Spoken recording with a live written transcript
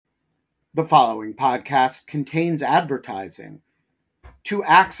The following podcast contains advertising. To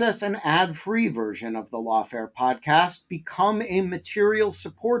access an ad-free version of the Lawfare podcast, become a material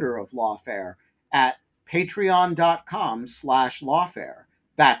supporter of Lawfare at patreon.com/lawfare.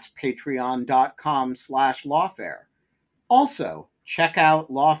 That's patreon.com/lawfare. Also, check out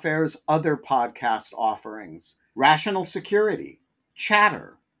Lawfare's other podcast offerings: Rational Security,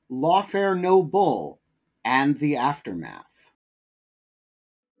 Chatter, Lawfare No Bull, and The Aftermath.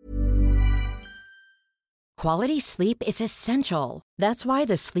 Quality sleep is essential. That's why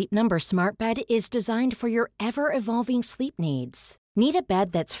the Sleep Number Smart Bed is designed for your ever-evolving sleep needs. Need a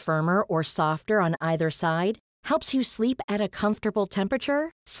bed that's firmer or softer on either side? Helps you sleep at a comfortable temperature?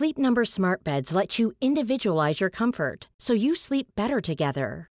 Sleep Number Smart Beds let you individualize your comfort, so you sleep better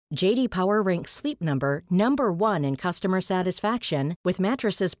together. J.D. Power ranks Sleep Number number 1 in customer satisfaction with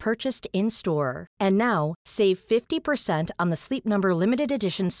mattresses purchased in-store. And now, save 50% on the Sleep Number Limited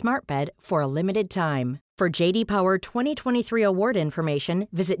Edition Smart Bed for a limited time. For J.D. Power 2023 award information,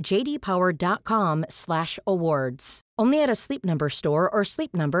 visit jdpower.com/awards. Only at a Sleep Number store or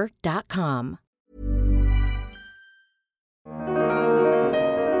sleepnumber.com.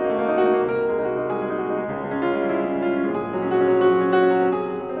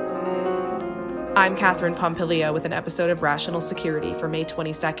 I'm Catherine Pompilio with an episode of Rational Security for May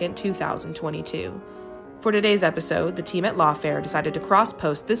 22nd, 2022. For today's episode, the team at Lawfare decided to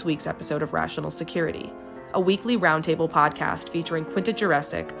cross-post this week's episode of Rational Security, a weekly roundtable podcast featuring Quinta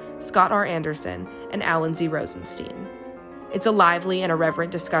Jurecic, Scott R. Anderson, and Alan Z. Rosenstein. It's a lively and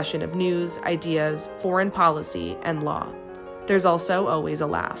irreverent discussion of news, ideas, foreign policy, and law. There's also always a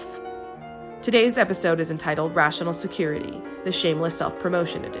laugh. Today's episode is entitled Rational Security, the Shameless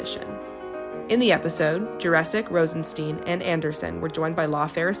Self-Promotion Edition. In the episode, Jurecic, Rosenstein, and Anderson were joined by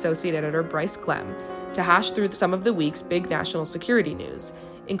Lawfare Associate Editor Bryce Clem to hash through some of the week's big national security news,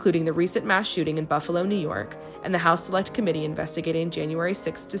 including the recent mass shooting in Buffalo, New York, and the House Select Committee investigating January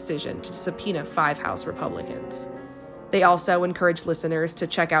 6th decision to subpoena 5 House Republicans. They also encouraged listeners to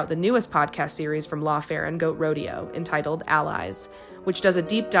check out the newest podcast series from Lawfare and Goat Rodeo, entitled Allies, which does a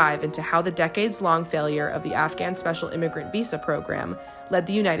deep dive into how the decades-long failure of the Afghan Special Immigrant Visa Program led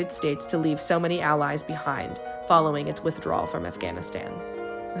the United States to leave so many allies behind following its withdrawal from Afghanistan.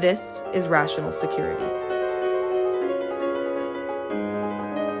 This is Rational Security.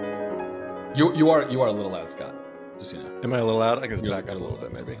 You are a little loud, Scott. Just so you know. Am I a little loud? I can You're back out a little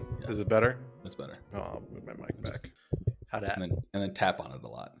bit, maybe. Yeah. Is it better? That's better. Oh, I'll move my mic back. How'd that? And then tap on it a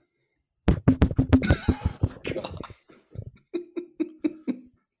lot. God.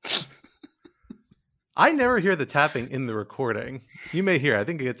 I never hear the tapping in the recording. You may hear. I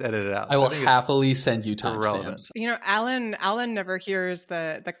think it gets edited out. I will happily send you timestamps. You know, Alan never hears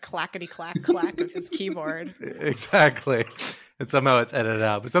the clackety clack clack of his keyboard. Exactly. And somehow it's edited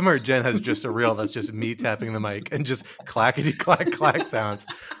out. But somehow Jen has just a reel that's just me tapping the mic and just clackety clack clack sounds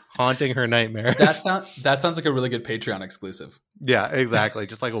haunting her nightmares. That sounds like a really good Patreon exclusive. Yeah, exactly.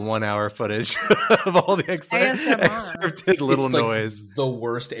 Just like a 1 hour footage of all the excerpted little it's like noise. The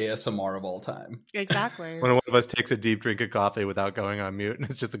worst ASMR of all time. Exactly. When one of us takes a deep drink of coffee without going on mute, and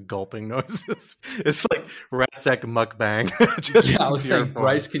it's just a gulping noise. It's like Ratsec mukbang. Yeah, I was saying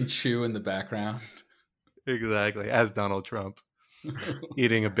Bryce can chew in the background. Exactly, as Donald Trump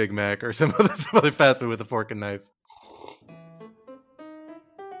eating a Big Mac or some other fast food with a fork and knife.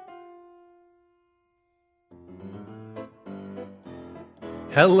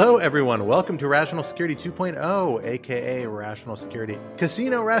 Hello, everyone. Welcome to Rational Security 2.0, aka Rational Security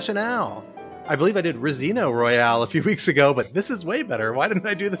Casino Rationale. I believe I did Risino Royale a few weeks ago, but this is way better. Why didn't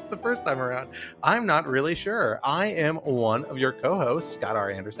I do this the first time around? I'm not really sure. I am one of your co-hosts, Scott R.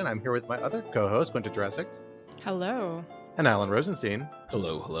 Anderson. I'm here with my other co-host, Quinta Jurecic. Hello. And Alan Rosenstein.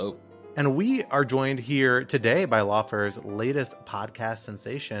 Hello. And we are joined here today by Lawfare's latest podcast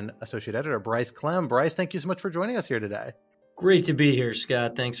sensation, Associate Editor Bryce Clem. Bryce, thank you so much for joining us here today. Great to be here,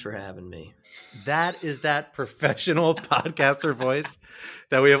 Scott. Thanks for having me. That is that professional podcaster voice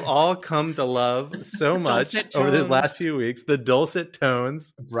that we have all come to love so much over these last few weeks. The dulcet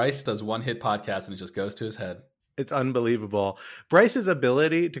tones. Bryce does one-hit podcast and it just goes to his head. It's unbelievable. Bryce's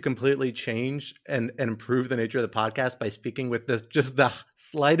ability to completely change and improve the nature of the podcast by speaking with this just the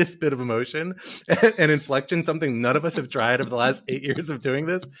slightest bit of emotion and inflection, something none of us have tried over the last 8 years of doing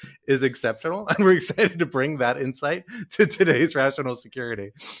this, is exceptional. And we're excited to bring that insight to today's Rational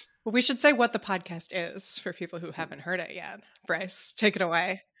Security. Well, we should say what the podcast is for people who haven't heard it yet. Bryce, take it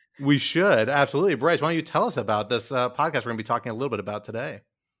away. We should. Absolutely. Bryce, why don't you tell us about this podcast we're going to be talking a little bit about today?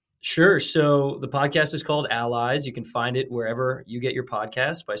 Sure. So the podcast is called Allies. You can find it wherever you get your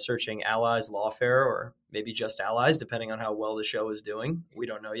podcasts by searching Allies Lawfare or maybe just Allies, depending on how well the show is doing. We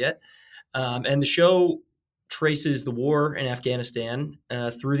don't know yet. And the show traces the war in Afghanistan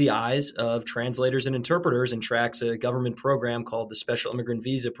through the eyes of translators and interpreters and tracks a government program called the Special Immigrant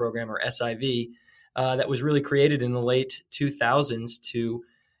Visa Program, or SIV, that was really created in the late 2000s to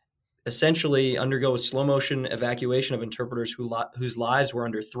essentially undergo a slow motion evacuation of interpreters whose lives were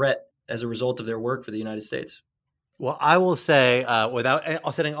under threat as a result of their work for the United States. Well, I will say, without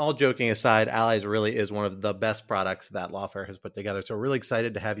setting all joking aside, Allies really is one of the best products that Lawfare has put together. So we're really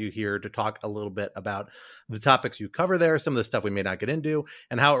excited to have you here to talk a little bit about the topics you cover there, some of the stuff we may not get into,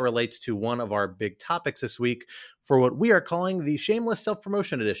 and how it relates to one of our big topics this week for what we are calling the Shameless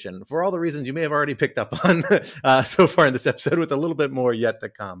Self-Promotion Edition, for all the reasons you may have already picked up on so far in this episode, with a little bit more yet to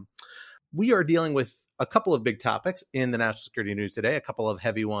come. We are dealing with a couple of big topics in the national security news today, a couple of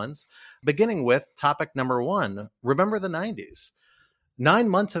heavy ones, beginning with topic number one. Remember the 90s. 9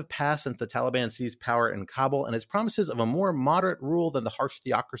 months have passed since the Taliban seized power in Kabul, and its promises of a more moderate rule than the harsh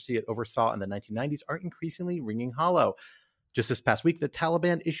theocracy it oversaw in the 1990s are increasingly ringing hollow. Just this past week, the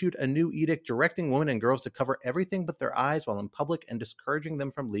Taliban issued a new edict directing women and girls to cover everything but their eyes while in public and discouraging them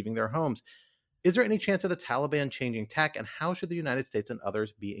from leaving their homes. Is there any chance of the Taliban changing tack, and how should the United States and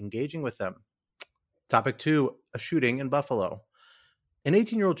others be engaging with them? Topic two, a shooting in Buffalo. An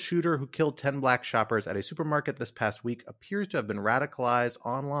 18-year-old shooter who killed 10 black shoppers at a supermarket this past week appears to have been radicalized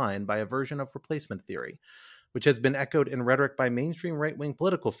online by a version of replacement theory, which has been echoed in rhetoric by mainstream right-wing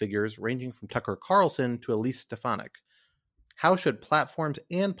political figures ranging from Tucker Carlson to Elise Stefanik. How should platforms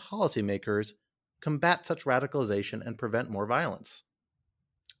and policymakers combat such radicalization and prevent more violence?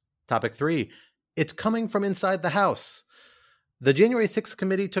 Topic three, it's coming from inside the House. The January 6th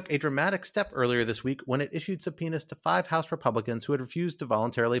committee took a dramatic step earlier this week when it issued subpoenas to 5 House Republicans who had refused to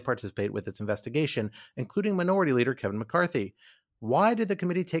voluntarily participate with its investigation, including Minority Leader Kevin McCarthy. Why did the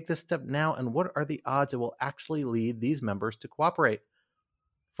committee take this step now, and what are the odds it will actually lead these members to cooperate?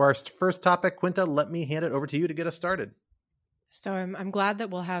 For our first topic, Quinta, let me hand it over to you to get us started. So I'm glad that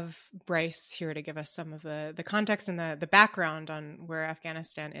we'll have Bryce here to give us some of the context and the background on where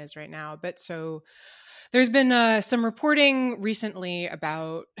Afghanistan is right now. But so there's been some reporting recently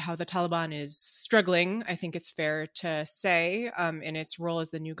about how the Taliban is struggling, I think it's fair to say, in its role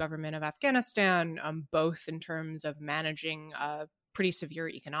as the new government of Afghanistan, both in terms of managing a pretty severe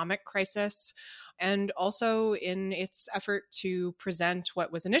economic crisis and also in its effort to present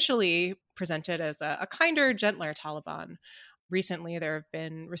what was initially presented as a kinder, gentler Taliban. Recently, there have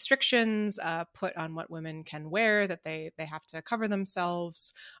been restrictions put on what women can wear, that they have to cover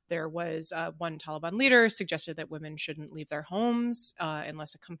themselves. There was one Taliban leader suggested that women shouldn't leave their homes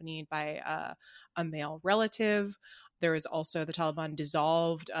unless accompanied by a male relative. There was also the Taliban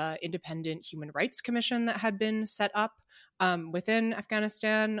dissolved independent human rights commission that had been set up within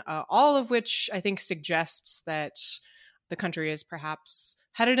Afghanistan, all of which I think suggests that the country is perhaps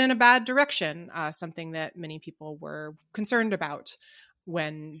headed in a bad direction, something that many people were concerned about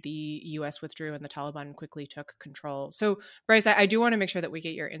when the U.S. withdrew and the Taliban quickly took control. So, Bryce, I do want to make sure that we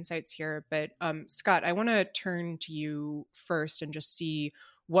get your insights here. But Scott, I want to turn to you first and just see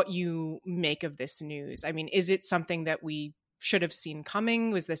what you make of this news. I mean, is it something that we should have seen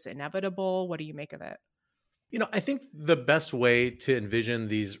coming? Was this inevitable? What do you make of it? You know, I think the best way to envision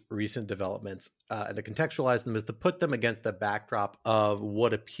these recent developments and to contextualize them is to put them against the backdrop of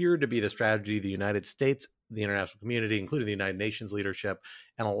what appeared to be the strategy the United States, the international community, including the United Nations leadership,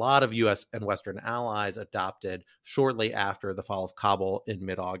 and a lot of U.S. and Western allies adopted shortly after the fall of Kabul in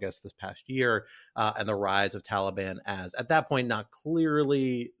mid-August this past year, and the rise of Taliban as, at that point, not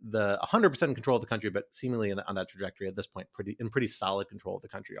clearly the 100% control of the country, but seemingly on that trajectory at this point, pretty solid control of the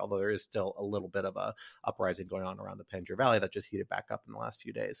country, although there is still a little bit of a uprising going on around the Panjshir Valley that just heated back up in the last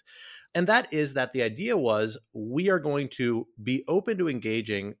few days. And that is that the idea was, we are going to be open to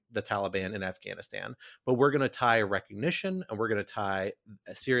engaging the Taliban in Afghanistan, but we're going to tie recognition and we're going to tie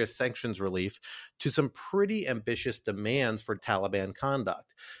a serious sanctions relief to some pretty ambitious demands for Taliban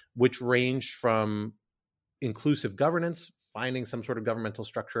conduct, which ranged from inclusive governance, finding some sort of governmental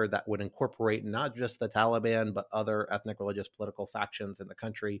structure that would incorporate not just the Taliban, but other ethnic, religious, political factions in the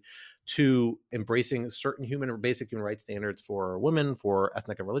country, to embracing certain basic human rights standards for women, for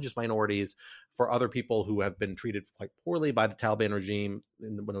ethnic and religious minorities, for other people who have been treated quite poorly by the Taliban regime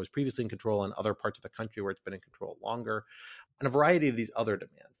when it was previously in control, in other parts of the country where it's been in control longer, and a variety of these other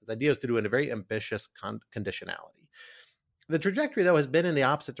demands. The idea is to do in a very ambitious conditionality. The trajectory, though, has been in the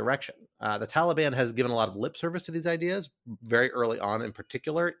opposite direction. The Taliban has given a lot of lip service to these ideas. Very early on, in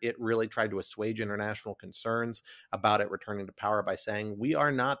particular, it really tried to assuage international concerns about it returning to power by saying, we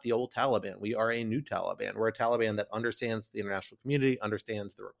are not the old Taliban. We are a new Taliban. We're a Taliban that understands the international community,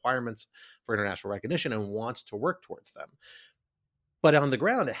 understands the requirements for international recognition, and wants to work towards them. But on the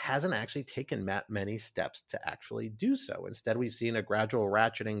ground, it hasn't actually taken many steps to actually do so. Instead, we've seen a gradual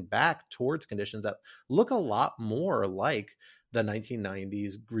ratcheting back towards conditions that look a lot more like the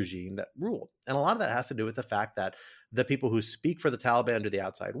 1990s regime that ruled. And a lot of that has to do with the fact that the people who speak for the Taliban to the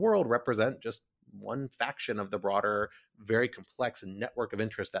outside world represent just one faction of the broader, very complex network of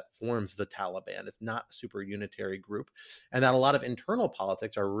interest that forms the Taliban. It's not a super unitary group. And that a lot of internal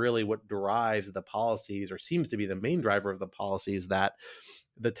politics are really what drives the policies, or seems to be the main driver of the policies that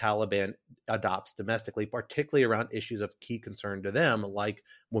the Taliban adopts domestically, particularly around issues of key concern to them, like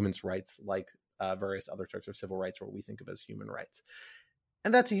women's rights, like various other sorts of civil rights, or what we think of as human rights.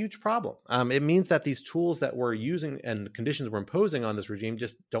 And that's a huge problem. It means that these tools that we're using and conditions we're imposing on this regime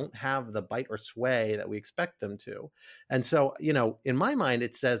just don't have the bite or sway that we expect them to. And so, in my mind,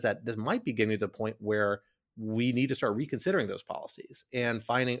 it says that this might be getting to the point where we need to start reconsidering those policies and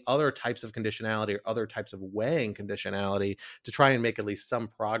finding other types of conditionality or other types of weighing conditionality to try and make at least some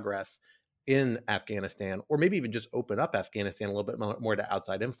progress in Afghanistan, or maybe even just open up Afghanistan a little bit more to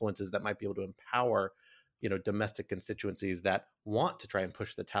outside influences that might be able to empower domestic constituencies that want to try and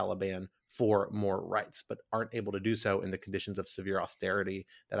push the Taliban for more rights, but aren't able to do so in the conditions of severe austerity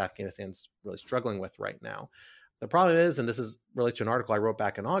that Afghanistan's really struggling with right now. The problem is, and this is related to an article I wrote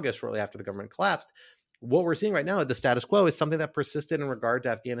back in August, shortly after the government collapsed, what we're seeing right now, the status quo, is something that persisted in regard to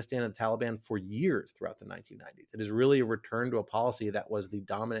Afghanistan and the Taliban for years throughout the 1990s. It is really a return to a policy that was the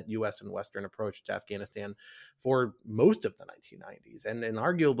dominant U.S. and Western approach to Afghanistan for most of the 1990s, and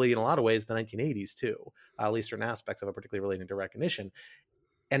arguably, in a lot of ways, the 1980s too, at least certain aspects of it, particularly relating to recognition.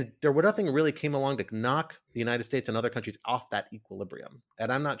 And nothing really came along to knock the United States and other countries off that equilibrium.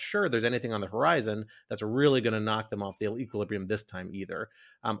 And I'm not sure there's anything on the horizon that's really going to knock them off the equilibrium this time either,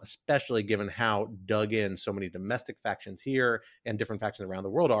 especially given how dug in so many domestic factions here and different factions around the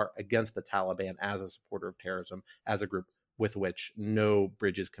world are against the Taliban as a supporter of terrorism, as a group with which no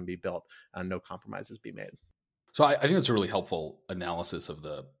bridges can be built, no compromises be made. So I think that's a really helpful analysis of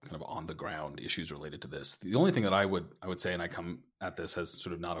the kind of on the ground issues related to this. The only thing that I would say, and I come at this as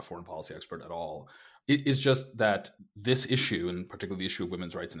sort of not a foreign policy expert at all, is just that this issue, and particularly the issue of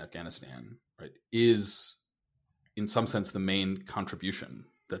women's rights in Afghanistan, right, is in some sense the main contribution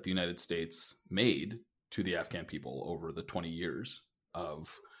that the United States made to the Afghan people over the 20 years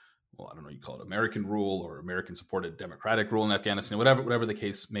of, well, I don't know, you call it American rule or American supported democratic rule in Afghanistan, whatever the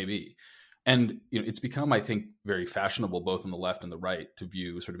case may be. And it's become, I think, very fashionable, both on the left and the right, to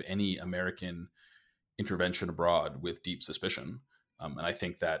view sort of any American intervention abroad with deep suspicion. And I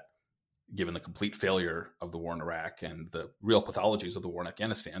think that given the complete failure of the war in Iraq and the real pathologies of the war in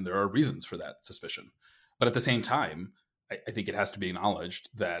Afghanistan, there are reasons for that suspicion. But at the same time, I think it has to be acknowledged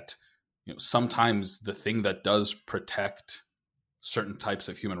that sometimes the thing that does protect certain types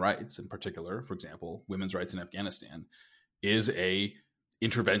of human rights, in particular, for example, women's rights in Afghanistan, is a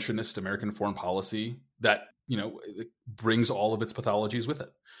interventionist American foreign policy that brings all of its pathologies with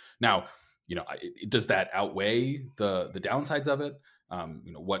it. Now, does that outweigh the downsides of it?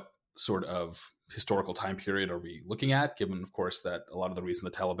 What sort of historical time period are we looking at? Given, of course, that a lot of the reason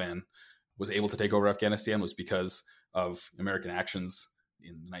the Taliban was able to take over Afghanistan was because of American actions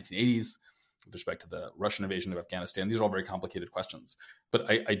in the 1980s with respect to the Russian invasion of Afghanistan. These are all very complicated questions, but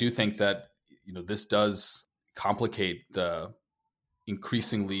I do think that this does complicate the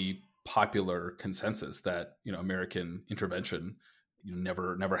increasingly popular consensus that American intervention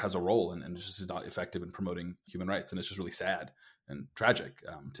never has a role and just is not effective in promoting human rights. And it's just really sad and tragic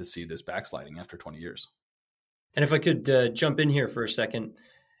to see this backsliding after 20 years. And if I could jump in here for a second,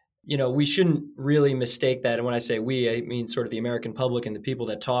 we shouldn't really mistake that. And when I say we, I mean sort of the American public and the people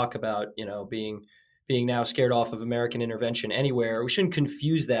that talk about being now scared off of American intervention anywhere. We shouldn't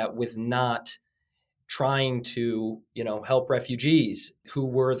confuse that with not trying to, help refugees who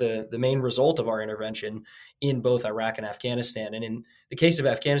were the main result of our intervention in both Iraq and Afghanistan. And in the case of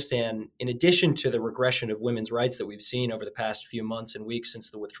Afghanistan, in addition to the regression of women's rights that we've seen over the past few months and weeks since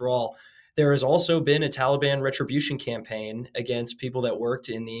the withdrawal, there has also been a Taliban retribution campaign against people that worked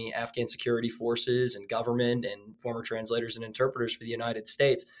in the Afghan security forces and government and former translators and interpreters for the United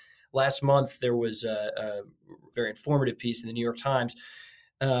States. Last month, there was a very informative piece in the New York Times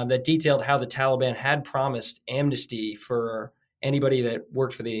that detailed how the Taliban had promised amnesty for anybody that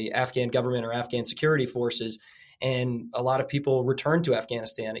worked for the Afghan government or Afghan security forces. And a lot of people returned to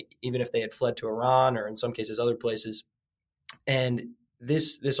Afghanistan, even if they had fled to Iran or in some cases other places. And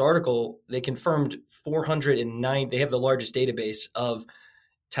this article, they confirmed 409. They have the largest database of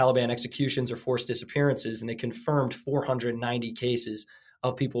Taliban executions or forced disappearances, and they confirmed 490 cases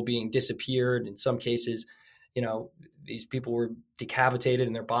of people being disappeared. In some cases, these people were decapitated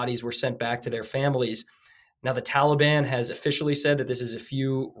and their bodies were sent back to their families. Now, the Taliban has officially said that this is a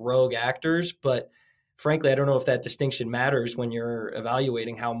few rogue actors, but frankly, I don't know if that distinction matters when you're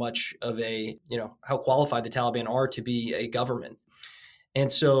evaluating how much of how qualified the Taliban are to be a government.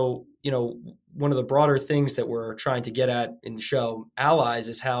 And so, one of the broader things that we're trying to get at in the show, Allies,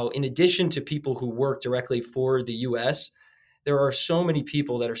 is how in addition to people who work directly for the U.S., there are so many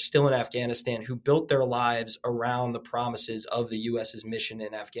people that are still in Afghanistan who built their lives around the promises of the U.S.'s mission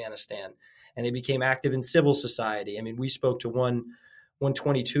in Afghanistan. And they became active in civil society. I mean, we spoke to one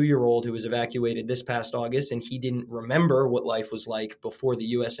 22-year-old who was evacuated this past August, and he didn't remember what life was like before the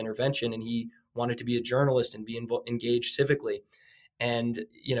U.S. intervention, and he wanted to be a journalist and be engaged civically. And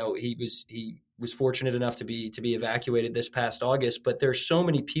he was fortunate enough to be evacuated this past August. But there's so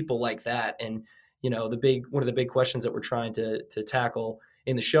many people like that, and one of the big questions that we're trying to tackle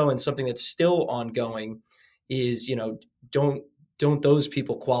in the show, and something that's still ongoing, is don't those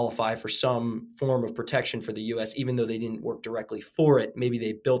people qualify for some form of protection for the U.S. even though they didn't work directly for it? Maybe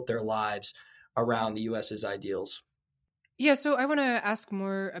they built their lives around the U.S.'s ideals. Yeah, so I want to ask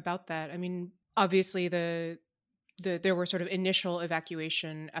more about that. I mean, obviously there were sort of initial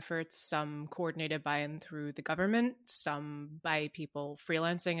evacuation efforts, some coordinated by and through the government, some by people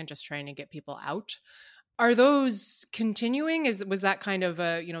freelancing and just trying to get people out. Are those continuing? Was that kind of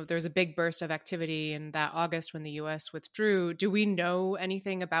there was a big burst of activity in that August when the U.S. withdrew? Do we know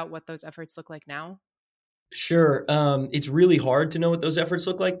anything about what those efforts look like now? Sure. It's really hard to know what those efforts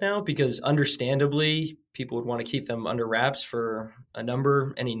look like now because understandably, people would want to keep them under wraps for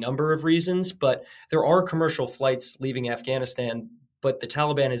any number of reasons. But there are commercial flights leaving Afghanistan, but the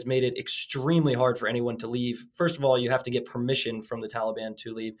Taliban has made it extremely hard for anyone to leave. First of all, you have to get permission from the Taliban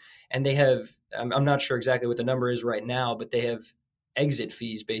to leave. And they have, I'm not sure exactly what the number is right now, but they have exit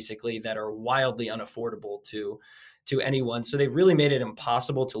fees basically that are wildly unaffordable to anyone. So they've really made it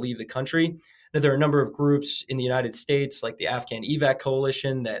impossible to leave the country. Now, there are a number of groups in the United States, like the Afghan Evac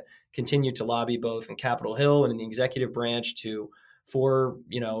Coalition, that continue to lobby both in Capitol Hill and in the executive branch for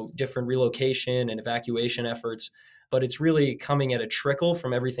different relocation and evacuation efforts. But it's really coming at a trickle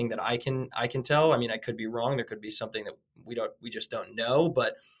from everything that I can tell. I mean, I could be wrong. There could be something that we just don't know.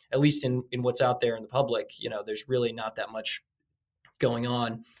 But at least in what's out there in the public, there's really not that much going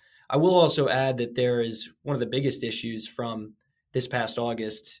on. I will also add that there is one of the biggest issues from this past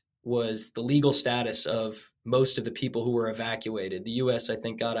August was the legal status of most of the people who were evacuated. The U.S., I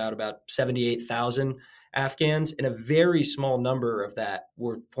think, got out about 78,000 Afghans, and a very small number of that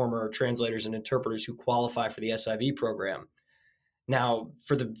were former translators and interpreters who qualify for the SIV program. Now,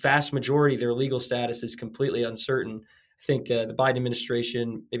 for the vast majority, their legal status is completely uncertain. I think the Biden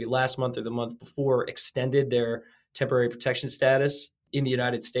administration, maybe last month or the month before, extended their temporary protection status in the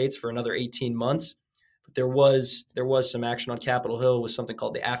United States for another 18 months. There was some action on Capitol Hill with something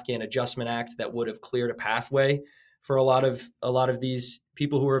called the Afghan Adjustment Act that would have cleared a pathway for a lot of these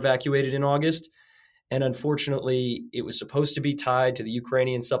people who were evacuated in August. And unfortunately, it was supposed to be tied to the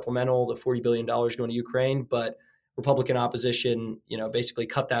Ukrainian supplemental, the $40 billion going to Ukraine, but Republican opposition, basically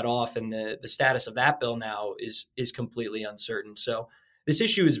cut that off, and the status of that bill now is completely uncertain. So this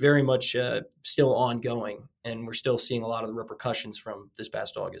issue is very much still ongoing, and we're still seeing a lot of the repercussions from this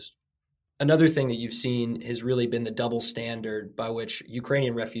past August. Another thing that you've seen has really been the double standard by which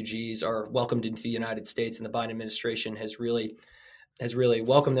Ukrainian refugees are welcomed into the United States, and the Biden administration has really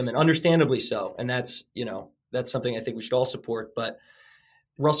welcomed them, and understandably so. And that's something I think we should all support. But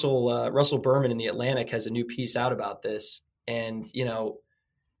Russell Berman in The Atlantic has a new piece out about this, and the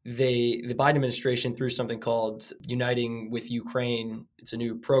Biden administration, through something called Uniting with Ukraine, it's a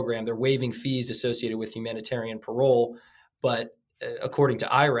new program. They're waiving fees associated with humanitarian parole, but according to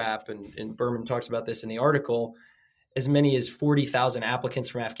IRAP, and Berman talks about this in the article, as many as 40,000 applicants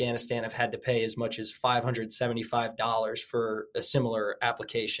from Afghanistan have had to pay as much as $575 for a similar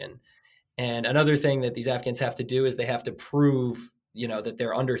application. And another thing that these Afghans have to do is they have to prove, that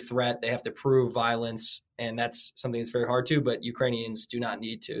they're under threat. They have to prove violence, and that's something that's very hard to, but Ukrainians do not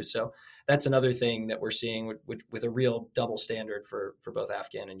need to. So that's another thing that we're seeing with a real double standard for both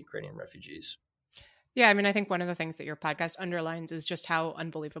Afghan and Ukrainian refugees. Yeah, I mean, I think one of the things that your podcast underlines is just how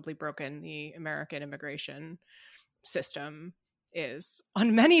unbelievably broken the American immigration system is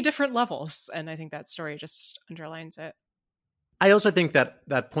on many different levels. And I think that story just underlines it. I also think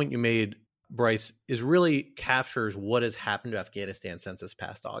that point you made Bryce, is really captures what has happened to Afghanistan since this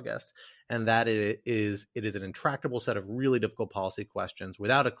past August, and that it is an intractable set of really difficult policy questions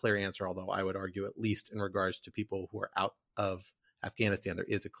without a clear answer, although I would argue, at least in regards to people who are out of Afghanistan, there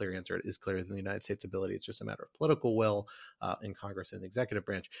is a clear answer. It is clearer than the United States' ability. It's just a matter of political will in Congress and the executive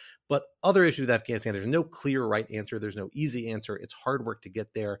branch. But other issues with Afghanistan, there's no clear right answer. There's no easy answer. It's hard work to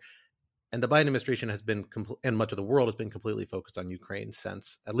get there. And the Biden administration has been, and much of the world has been completely focused on Ukraine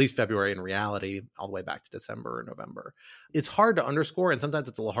since at least February, in reality, all the way back to December or November. It's hard to underscore, and sometimes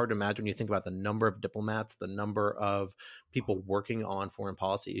it's a little hard to imagine when you think about the number of diplomats, the number of people working on foreign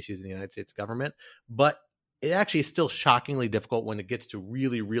policy issues in the United States government. But it actually is still shockingly difficult when it gets to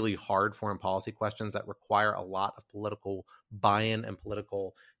really, really hard foreign policy questions that require a lot of political buy-in and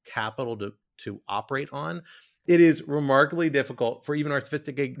political capital to operate on. It is remarkably difficult for even our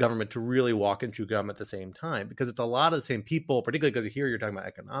sophisticated government to really walk and chew gum at the same time, because it's a lot of the same people, particularly because here you're talking about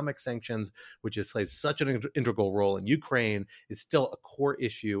economic sanctions, which plays such an integral role in Ukraine, is still a core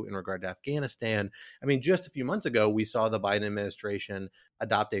issue in regard to Afghanistan. I mean, just a few months ago, we saw the Biden administration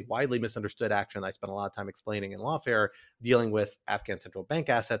adopt a widely misunderstood action I spent a lot of time explaining in Lawfare, dealing with Afghan central bank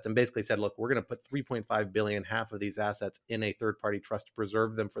assets, and basically said, look, we're going to put $3.5 billion, half of these assets, in a third-party trust to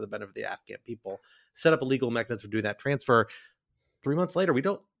preserve them for the benefit of the Afghan people, set up a legal mechanism for doing that transfer. 3 months later, we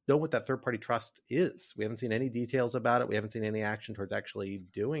don't know what that third-party trust is. We haven't seen any details about it. We haven't seen any action towards actually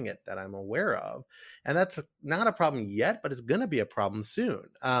doing it that I'm aware of. And that's not a problem yet, but it's going to be a problem soon.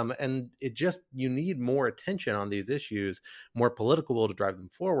 And it just, you need more attention on these issues, more political will to drive them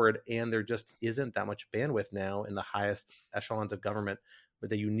forward. And there just isn't that much bandwidth now in the highest echelons of government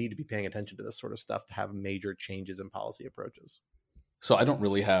that you need to be paying attention to this sort of stuff to have major changes in policy approaches. So I don't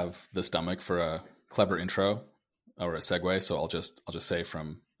really have the stomach for a clever intro or a segue. So I'll just say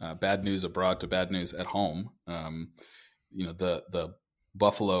from bad news abroad to bad news at home. The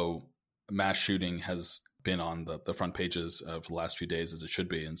Buffalo mass shooting has been on the front pages of the last few days, as it should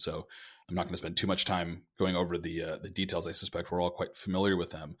be. And so I'm not going to spend too much time going over the details. I suspect we're all quite familiar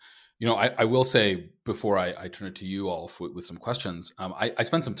with them. I will say before I turn it to you all with some questions, I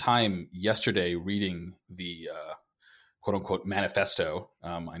spent some time yesterday reading the quote unquote manifesto.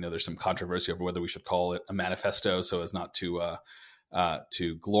 I know there's some controversy over whether we should call it a manifesto so as not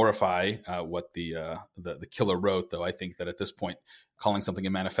to glorify what the killer wrote, though I think that at this point, calling something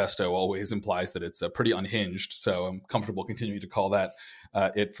a manifesto always implies that it's pretty unhinged. So I'm comfortable continuing to call that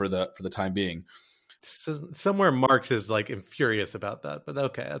it for the time being. So somewhere Marx is like furious about that, but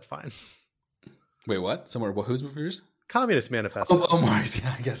okay, that's fine. Wait, what? Somewhere? Well, who's furious? Communist Manifesto. Oh, Marx.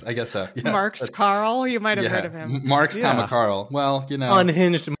 Yeah, I guess so. Yeah, Marx Karl, you might have heard of him. Marx, comma Karl. Well,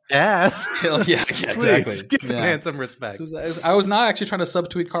 unhinged ass. Yeah, exactly. Please, give the man some respect. So I was not actually trying to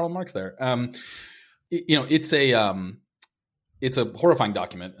subtweet Karl Marx there. It's a horrifying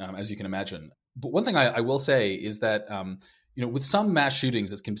document, as you can imagine. But one thing I will say is that with some mass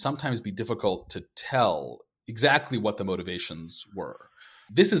shootings, it can sometimes be difficult to tell exactly what the motivations were.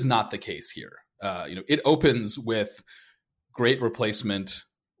 This is not the case here. It opens with great replacement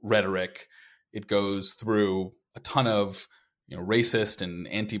rhetoric. It goes through a ton of racist and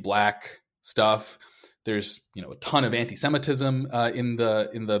anti-Black stuff. There's a ton of anti-Semitism in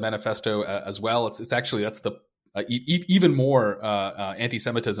the manifesto as well. It's actually that's the even more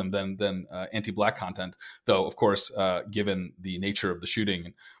anti-Semitism than anti-Black content, though of course given the nature of the shooting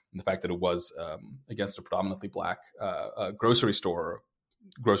and the fact that it was against a predominantly Black grocery store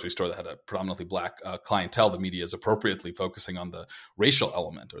that had a predominantly Black clientele, the media is appropriately focusing on the racial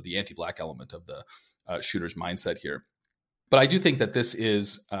element or the anti-Black element of the shooter's mindset here. But I do think that this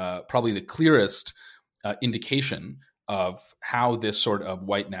is probably the clearest indication of how this sort of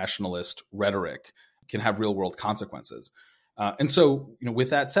white nationalist rhetoric can have real world consequences. And so, with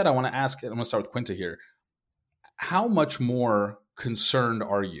that said, I want to ask, I'm going to start with Quinta here. How much more concerned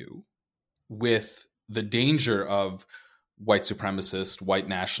are you with the danger of white supremacist, white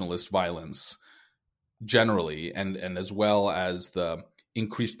nationalist violence generally, and as well as the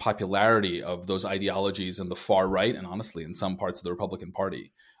increased popularity of those ideologies in the far right, and honestly, in some parts of the Republican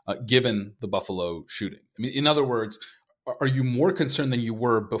Party, given the Buffalo shooting? I mean, in other words, are you more concerned than you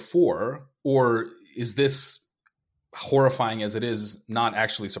were before, or is this, horrifying as it is, not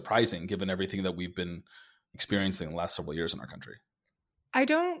actually surprising given everything that we've been experiencing in the last several years in our country? I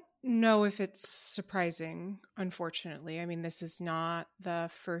don't know if it's surprising, unfortunately. I mean, this is not the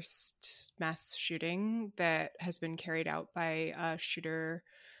first mass shooting that has been carried out by a shooter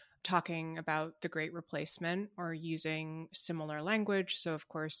talking about the Great Replacement or using similar language. So, of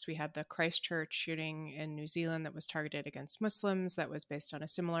course, we had the Christchurch shooting in New Zealand that was targeted against Muslims that was based on a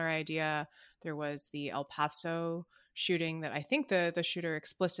similar idea. There was the El Paso shooting that I think the shooter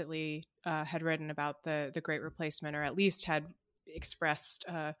explicitly had written about the Great Replacement, or at least had expressed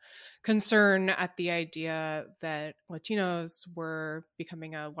concern at the idea that Latinos were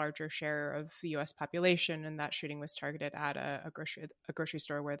becoming a larger share of the U.S. population, and that shooting was targeted at a grocery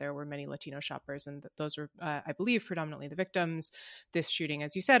store where there were many Latino shoppers, and those were, I believe, predominantly the victims. This shooting,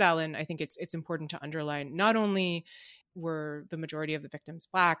 as you said, Alan, I think it's important to underline, not only were the majority of the victims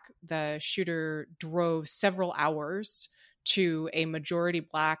Black, the shooter drove several hours to a majority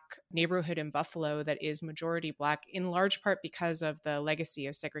Black neighborhood in Buffalo that is majority Black in large part because of the legacy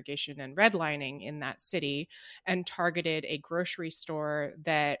of segregation and redlining in that city, and targeted a grocery store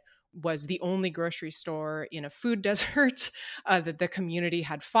that was the only grocery store in a food desert that the community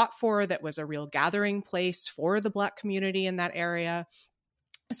had fought for, that was a real gathering place for the Black community in that area.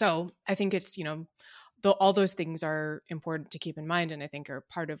 So I think it's, all those things are important to keep in mind, and I think are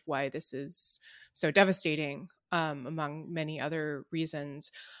part of why this is so devastating, among many other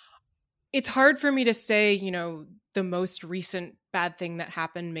reasons. It's hard for me to say, the most recent bad thing that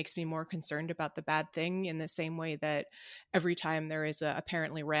happened makes me more concerned about the bad thing, in the same way that every time there is a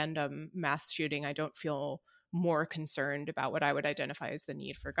apparently random mass shooting, I don't feel more concerned about what I would identify as the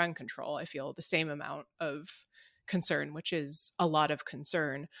need for gun control. I feel the same amount of concern, which is a lot of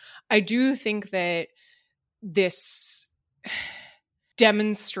concern. I do think that this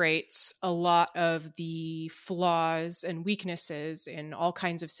demonstrates a lot of the flaws and weaknesses in all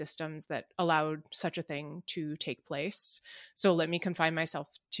kinds of systems that allowed such a thing to take place. So let me confine myself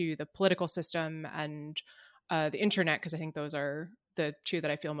to the political system and the internet, because I think those are the two that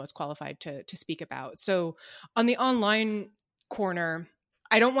I feel most qualified to speak about. So on the online corner,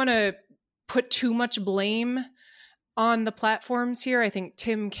 I don't want to put too much blame on the platforms here. I think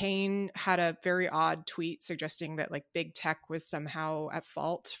Tim Kaine had a very odd tweet suggesting that big tech was somehow at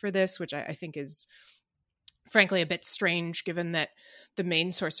fault for this, which I think is frankly a bit strange, given that the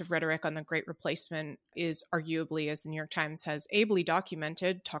main source of rhetoric on the Great Replacement is arguably, as the New York Times has ably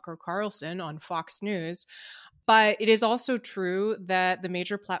documented, Tucker Carlson on Fox News. But it is also true that the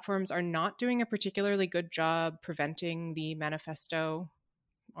major platforms are not doing a particularly good job preventing the manifesto,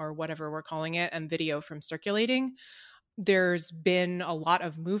 or whatever we're calling it, and video from circulating. There's been a lot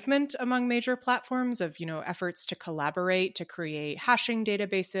of movement among major platforms of, efforts to collaborate, to create hashing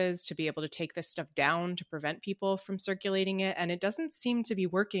databases, to be able to take this stuff down, to prevent people from circulating it. And it doesn't seem to be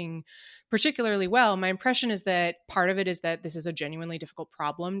working particularly well. My impression is that part of it is that this is a genuinely difficult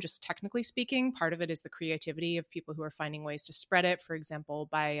problem, just technically speaking. Part of it is the creativity of people who are finding ways to spread it, for example,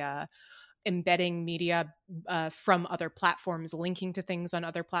 by embedding media from other platforms, linking to things on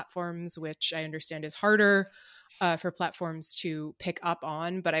other platforms, which I understand is harder for platforms to pick up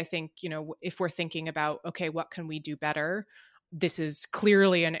on. But I think, if we're thinking about, okay, what can we do better? This is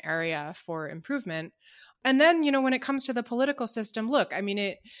clearly an area for improvement. And then, when it comes to the political system, look,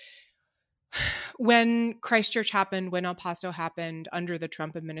 when Christchurch happened, when El Paso happened under the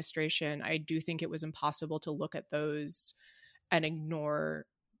Trump administration, I do think it was impossible to look at those and ignore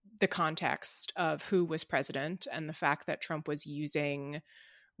the context of who was president and the fact that Trump was using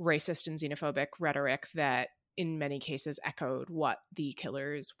racist and xenophobic rhetoric that in many cases echoed what the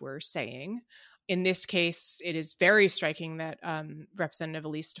killers were saying. In this case, it is very striking that Representative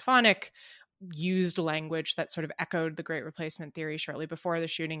Elise Stefanik used language that sort of echoed the Great Replacement theory shortly before the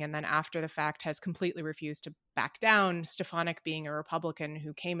shooting, and then after the fact has completely refused to back down. Stefanik, being a Republican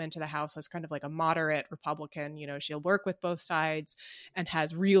who came into the House as kind of like a moderate Republican, she'll work with both sides, and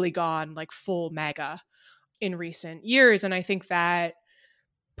has really gone full MAGA in recent years. And I think that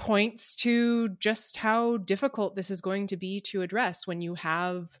points to just how difficult this is going to be to address when you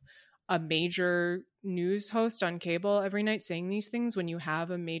have a major news host on cable every night saying these things, when you have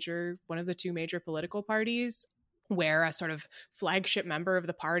one of the two major political parties where a sort of flagship member of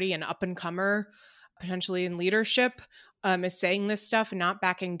the party, an up-and-comer potentially in leadership, is saying this stuff and not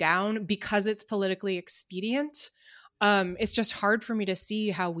backing down because it's politically expedient. It's just hard for me to see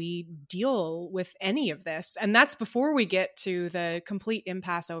how we deal with any of this. And that's before we get to the complete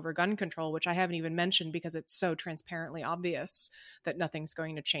impasse over gun control, which I haven't even mentioned because it's so transparently obvious that nothing's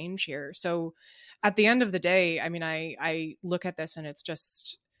going to change here. So at the end of the day, I look at this and it's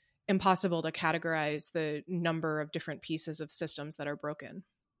just impossible to categorize the number of different pieces of systems that are broken.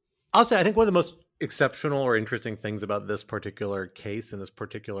 I'll say, I think one of the most exceptional or interesting things about this particular case and this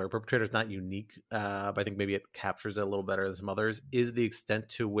particular perpetrator is not unique, but I think maybe it captures it a little better than some others, is the extent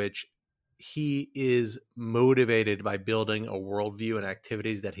to which he is motivated by building a worldview and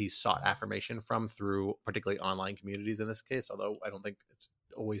activities that he sought affirmation from through particularly online communities in this case, although I don't think it's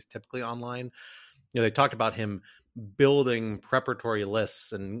always typically online. They talked about him building preparatory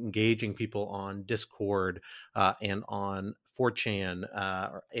lists and engaging people on Discord and on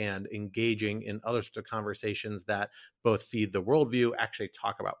 4chan and engaging in other sorts of conversations that both feed the worldview, actually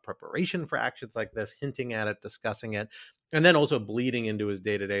talk about preparation for actions like this, hinting at it, discussing it, and then also bleeding into his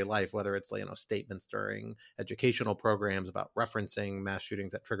day-to-day life, whether it's statements during educational programs about referencing mass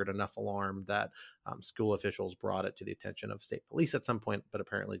shootings that triggered enough alarm that school officials brought it to the attention of state police at some point, but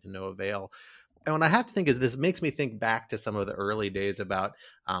apparently to no avail. And what I have to think is this makes me think back to some of the early days about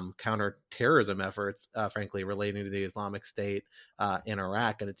counterterrorism efforts, frankly, relating to the Islamic State in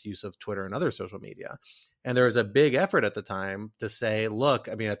Iraq and its use of Twitter and other social media. And there was a big effort at the time to say, look,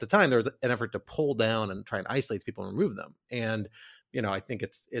 I mean, at the time, there was an effort to pull down and try and isolate people and remove them. And, I think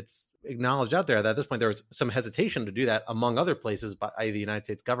it's acknowledged out there that at this point, there was some hesitation to do that, among other places, by the United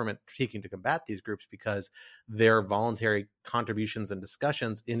States government seeking to combat these groups because their voluntary contributions and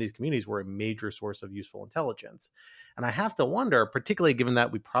discussions in these communities were a major source of useful intelligence. And I have to wonder, particularly given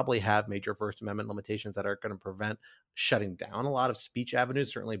that we probably have major First Amendment limitations that are going to prevent shutting down a lot of speech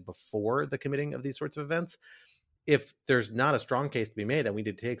avenues, certainly before the committing of these sorts of events, if there's not a strong case to be made that we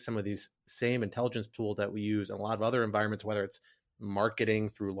need to take some of these same intelligence tools that we use in a lot of other environments, whether it's marketing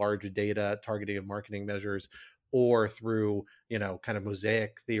through large data, targeting of marketing measures, or through, kind of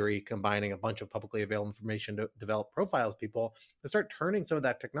mosaic theory, combining a bunch of publicly available information to develop profiles of people, to start turning some of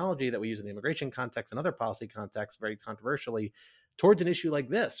that technology that we use in the immigration context and other policy contexts very controversially towards an issue like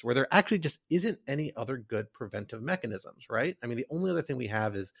this, where there actually just isn't any other good preventive mechanisms, right? I mean, the only other thing we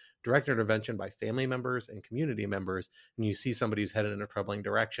have is direct intervention by family members and community members, and you see somebody who's headed in a troubling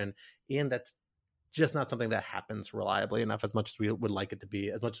direction, and that's just not something that happens reliably enough, as much as we would like it to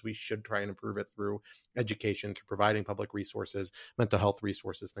be, as much as we should try and improve it through education, through providing public resources, mental health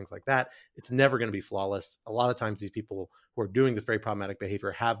resources, things like that. It's never going to be flawless. A lot of times these people who are doing this very problematic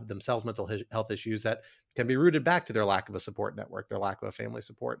behavior have themselves mental health issues that can be rooted back to their lack of a support network, their lack of a family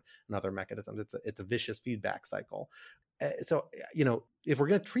support and other mechanisms. It's a vicious feedback cycle. So, if we're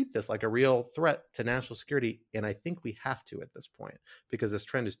going to treat this like a real threat to national security, and I think we have to at this point, because this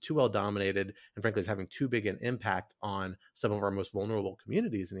trend is too well dominated and frankly is having too big an impact on some of our most vulnerable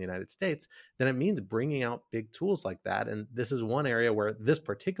communities in the United States, then it means bringing out big tools like that. And this is one area where this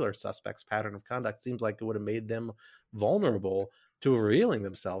particular suspect's pattern of conduct seems like it would have made them vulnerable to revealing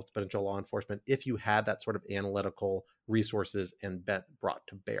themselves to potential law enforcement if you had that sort of analytical resources and brought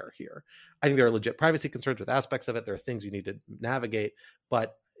to bear here. I think there are legit privacy concerns with aspects of it. There are things you need to navigate.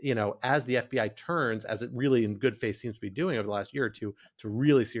 But, as the FBI turns, as it really in good faith seems to be doing over the last year or two, to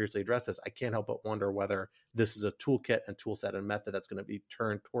really seriously address this, I can't help but wonder whether this is a toolkit and tool set and method that's going to be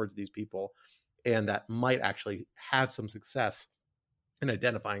turned towards these people and that might actually have some success in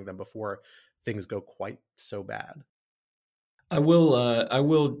identifying them before things go quite so bad. I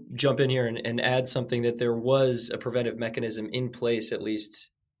will jump in here and add something, that there was a preventive mechanism in place, at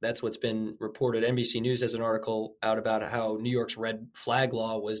least that's what's been reported. NBC News has an article out about how New York's red flag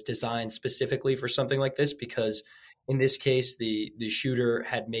law was designed specifically for something like this, because in this case, the shooter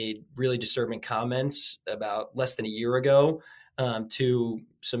had made really disturbing comments about less than a year ago to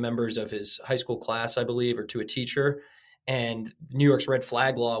some members of his high school class, I believe, or to a teacher. And New York's red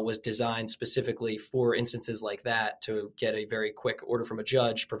flag law was designed specifically for instances like that, to get a very quick order from a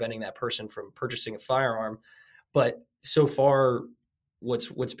judge preventing that person from purchasing a firearm. But so far,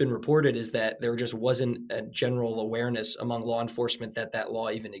 what's been reported is that there just wasn't a general awareness among law enforcement that law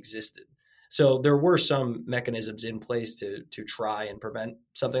even existed. So there were some mechanisms in place to try and prevent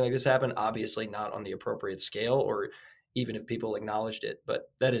something like this happen. Obviously not on the appropriate scale, or even if people acknowledged it. But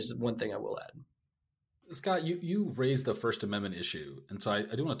that is one thing I will add. Scott, you raised the First Amendment issue. And so I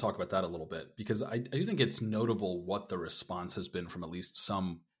do want to talk about that a little bit, because I do think it's notable what the response has been from at least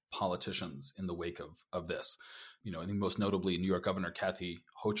some politicians in the wake of this. I think most notably New York Governor Kathy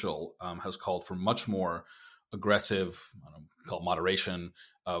Hochul has called for much more aggressive, call it moderation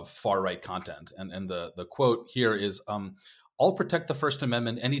of far-right content. And the quote here is, "I'll protect the First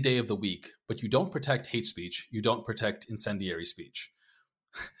Amendment any day of the week, but you don't protect hate speech. You don't protect incendiary speech."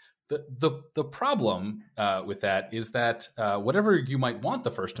 The problem with that is that whatever you might want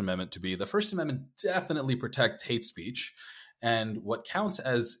the First Amendment to be, the First Amendment definitely protects hate speech. And what counts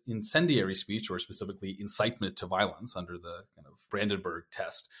as incendiary speech, or specifically incitement to violence under the kind of Brandenburg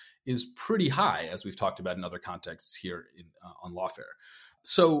test, is pretty high, as we've talked about in other contexts here on Lawfare.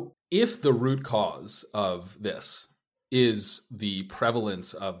 So if the root cause of this is the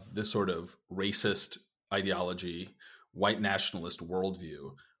prevalence of this sort of racist ideology, white nationalist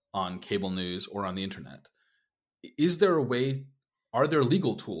worldview on cable news or on the internet, are there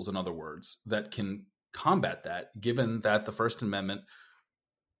legal tools, in other words, that can combat that, given that the First Amendment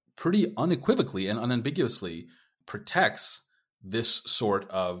pretty unequivocally and unambiguously protects this sort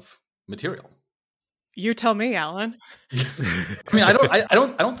of material. You tell me, Alan. I mean, I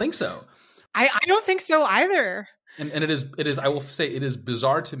don't think so. I don't think so either. And it is, I will say, it is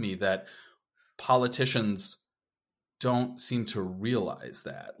bizarre to me that politicians don't seem to realize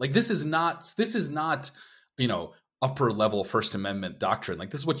that. Like, this is not, upper level First Amendment doctrine. Like,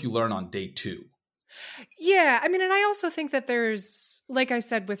 this is what you learn on day 2. Yeah, I mean, and I also think that there's, like I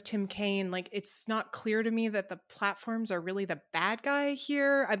said with Tim Kaine, like, it's not clear to me that the platforms are really the bad guy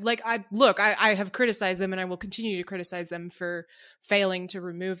here. I have criticized them, and I will continue to criticize them for failing to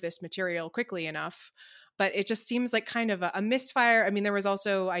remove this material quickly enough. But it just seems like kind of a misfire. I mean, there was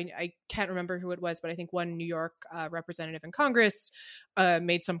also, I can't remember who it was, but I think one New York representative in Congress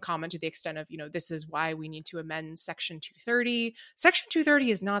made some comment to the extent of, this is why we need to amend Section 230. Section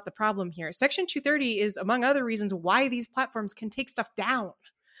 230 is not the problem here. Section 230 is, among other reasons, why these platforms can take stuff down.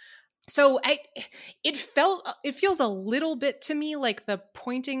 So it feels a little bit to me like the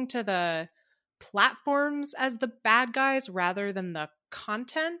pointing to the platforms as the bad guys rather than the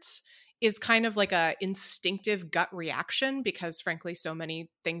content is kind of like a instinctive gut reaction, because frankly, so many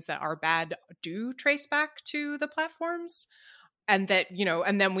things that are bad do trace back to the platforms. And that,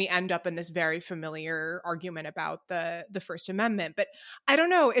 and then we end up in this very familiar argument about the First Amendment. But I don't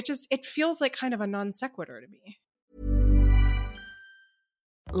know, it feels like kind of a non sequitur to me.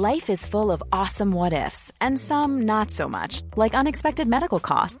 Life is full of awesome what ifs, and some not so much, like unexpected medical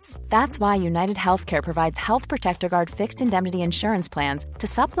costs. That's why United Healthcare provides Health Protector Guard fixed indemnity insurance plans to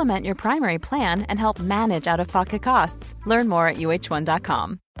supplement your primary plan and help manage out-of-pocket costs. Learn more at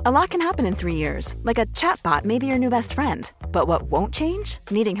uh1.com. A lot can happen in 3 years, like a chatbot may be your new best friend. But what won't change?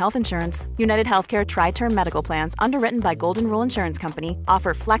 Needing health insurance. United Healthcare Tri-Term Medical Plans, underwritten by Golden Rule Insurance Company,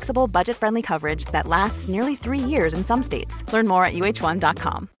 offer flexible, budget-friendly coverage that lasts nearly 3 years in some states. Learn more at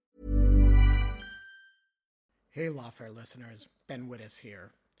uh1.com. Hey, Lawfare listeners, Ben Wittes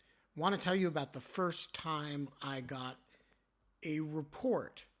here. Want to tell you about the first time I got a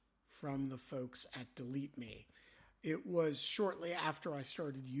report from the folks at Delete Me. It was shortly after I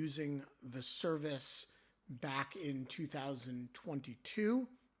started using the service back in 2022,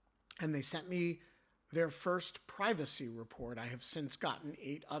 and they sent me their first privacy report. I have since gotten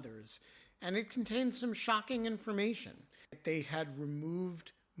 8 others, and it contained some shocking information. They had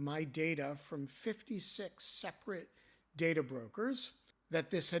removed my data from 56 separate data brokers,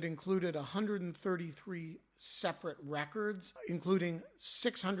 that this had included 133 separate records, including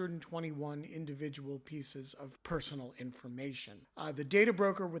 621 individual pieces of personal information. The data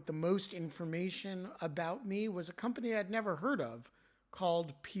broker with the most information about me was a company I'd never heard of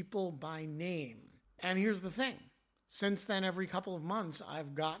called People by Name. And here's the thing. Since then, every couple of months,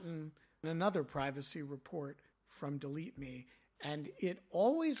 I've gotten another privacy report from Delete Me, and it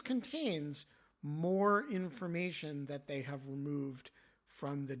always contains more information that they have removed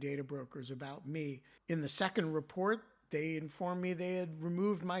from the data brokers about me. In the second report, they informed me they had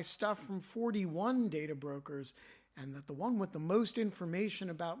removed my stuff from 41 data brokers, and that the one with the most information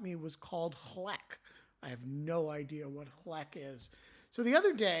about me was called HLEC. I have no idea what HLEC is. So the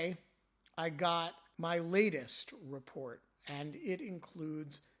other day, I got my latest report, and it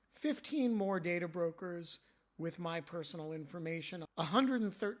includes 15 more data brokers with my personal information,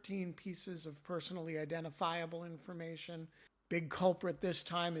 113 pieces of personally identifiable information. Big culprit this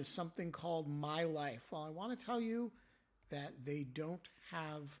time is something called My Life. Well, I want to tell you that they don't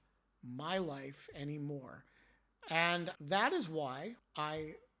have My Life anymore. And that is why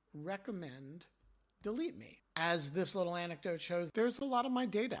I recommend Delete Me. As this little anecdote shows, there's a lot of my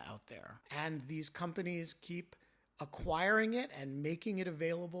data out there, and these companies keep acquiring it and making it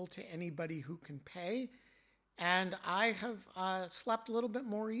available to anybody who can pay. And I have slept a little bit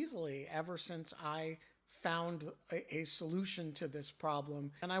more easily ever since I found a solution to this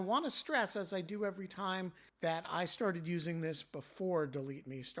problem. And I want to stress, as I do every time, that I started using this before Delete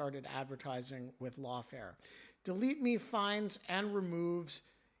Me started advertising with Lawfare. Delete Me finds and removes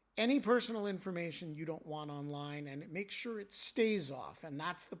any personal information you don't want online, and it makes sure it stays off. And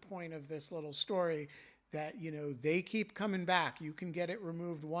that's the point of this little story, that, they keep coming back. You can get it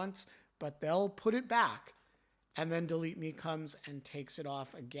removed once, but they'll put it back, and then Delete Me comes and takes it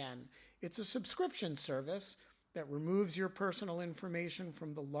off again. It's a subscription service that removes your personal information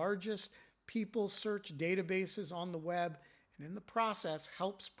from the largest people search databases on the web, and in the process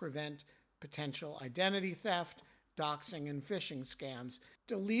helps prevent potential identity theft, doxing, and phishing scams.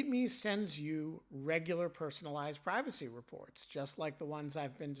 Delete Me sends you regular personalized privacy reports, just like the ones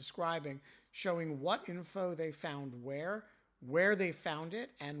I've been describing, showing what info they found where they found it,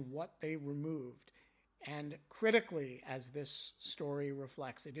 and what they removed. And critically, as this story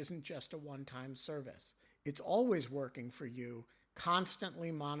reflects, it isn't just a one-time service. It's always working for you,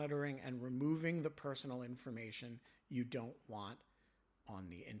 constantly monitoring and removing the personal information you don't want on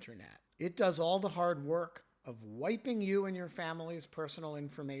the internet. It does all the hard work of wiping you and your family's personal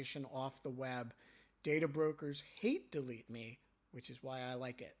information off the web. Data brokers hate Delete Me, which is why I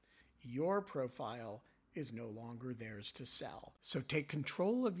like it. Your profile is no longer theirs to sell. So take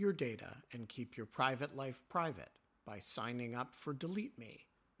control of your data and keep your private life private by signing up for Delete Me,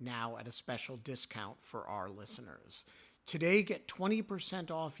 now at a special discount for our listeners. Today, get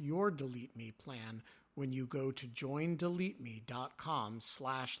 20% off your Delete Me plan when you go to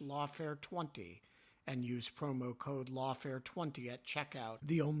joindeleteme.com/lawfare20 and use promo code lawfare20 at checkout.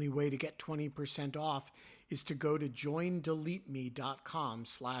 The only way to get 20% off is to go to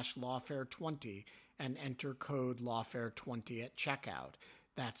joindeleteme.com/lawfare20 and enter code lawfare20 at checkout.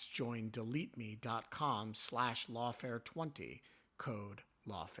 That's joindeleteme.com/lawfare20, code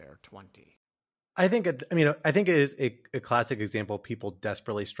lawfare20. I think it is a classic example of people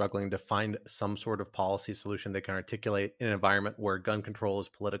desperately struggling to find some sort of policy solution they can articulate in an environment where gun control is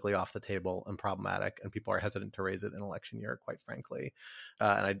politically off the table and problematic, and people are hesitant to raise it in election year, quite frankly.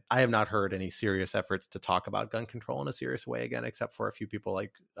 And I have not heard any serious efforts to talk about gun control in a serious way again, except for a few people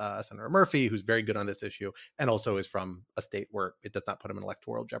like Senator Murphy, who's very good on this issue, and also is from a state where it does not put him in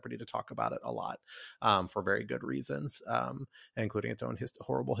electoral jeopardy to talk about it a lot, for very good reasons, including its own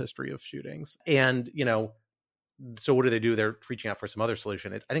horrible history of shootings. And, so what do? They're reaching out for some other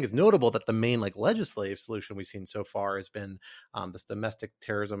solution. I think it's notable that the main legislative solution we've seen so far has been this domestic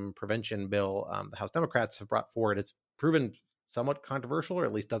terrorism prevention bill the House Democrats have brought forward. It's proven somewhat controversial, or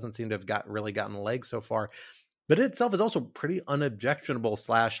at least doesn't seem to have gotten legs so far. But it itself is also pretty unobjectionable /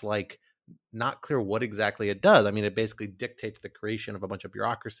 not clear what exactly it does. I mean, it basically dictates the creation of a bunch of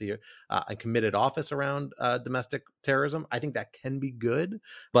bureaucracy and committed office around domestic terrorism. I think that can be good,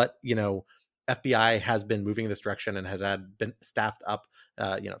 but FBI has been moving in this direction and has been staffed up,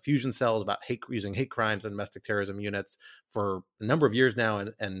 fusion cells about using hate crimes and domestic terrorism units for a number of years now.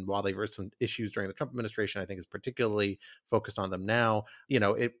 And while there were some issues during the Trump administration, I think is particularly focused on them now.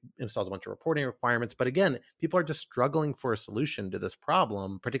 It installs a bunch of reporting requirements. But again, people are just struggling for a solution to this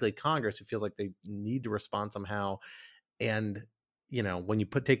problem, particularly Congress, who feels like they need to respond somehow. And when you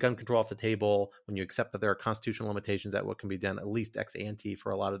take gun control off the table, when you accept that there are constitutional limitations at what can be done, at least ex ante,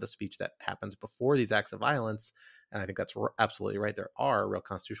 for a lot of the speech that happens before these acts of violence, and I think that's absolutely right, there are real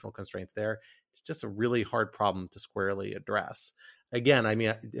constitutional constraints there. It's just a really hard problem to squarely address. Again, I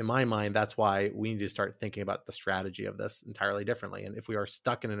mean, in my mind, that's why we need to start thinking about the strategy of this entirely differently. And if we are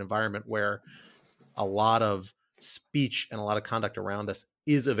stuck in an environment where a lot of speech and a lot of conduct around this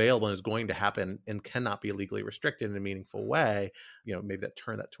is available and is going to happen and cannot be legally restricted in a meaningful way, maybe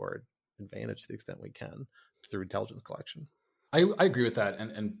turn that to our advantage to the extent we can through intelligence collection. I agree with that.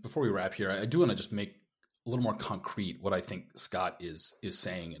 And before we wrap here, I do want to just make a little more concrete what I think Scott is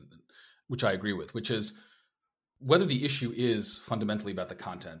saying, and which I agree with, which is whether the issue is fundamentally about the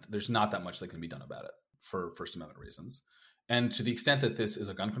content, there's not that much that can be done about it for First Amendment reasons. And to the extent that this is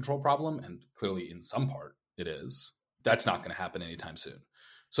a gun control problem, and clearly in some part it is, that's not going to happen anytime soon.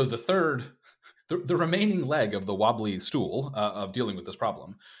 So the remaining leg of the wobbly stool of dealing with this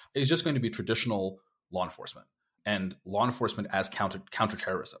problem is just going to be traditional law enforcement, and law enforcement as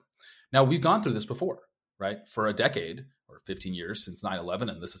counterterrorism. Now, we've gone through this before, right? For a decade or 15 years since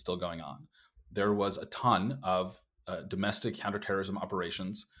 9/11, and this is still going on. There was a ton of domestic counterterrorism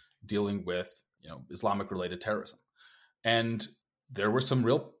operations dealing with Islamic-related terrorism. And there were some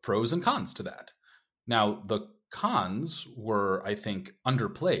real pros and cons to that. Now, the cons were, I think,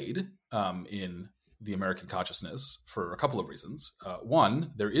 underplayed in the American consciousness for a couple of reasons.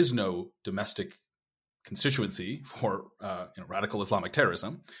 One, there is no domestic constituency for radical Islamic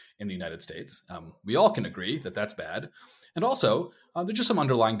terrorism in the United States. We all can agree that that's bad. And also, there's just some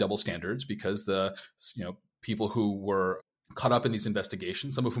underlying double standards because the people who were caught up in these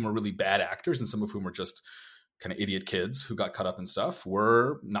investigations, some of whom are really bad actors and some of whom are just kind of idiot kids who got caught up in stuff,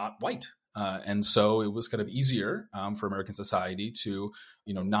 were not white. And so it was kind of easier for American society to,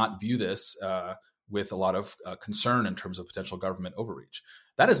 not view this with a lot of concern in terms of potential government overreach.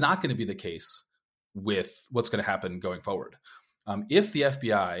 That is not going to be the case with what's going to happen going forward. If the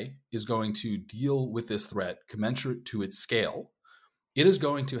FBI is going to deal with this threat commensurate to its scale, it is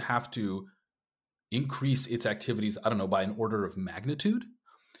going to have to increase its activities, by an order of magnitude.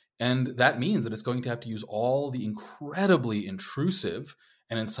 And that means that it's going to have to use all the incredibly intrusive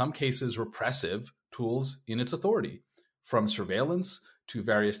and in some cases repressive tools in its authority, from surveillance to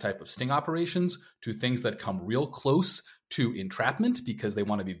various type of sting operations to things that come real close to entrapment because they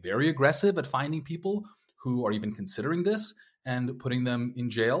want to be very aggressive at finding people who are even considering this and putting them in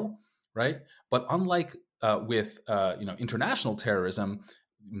jail, right? But unlike with international terrorism,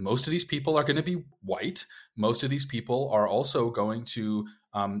 most of these people are going to be white. Most of these people are also going to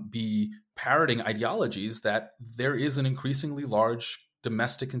be parroting ideologies that there is an increasingly large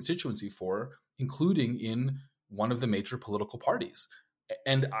domestic constituency for, including in one of the major political parties.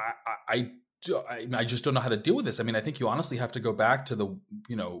 And I just don't know how to deal with this. I mean, I think you honestly have to go back to the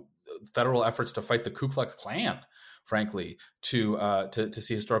federal efforts to fight the Ku Klux Klan, frankly, to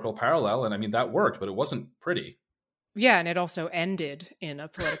see historical parallel. And I mean, that worked, but it wasn't pretty. Yeah, and it also ended in a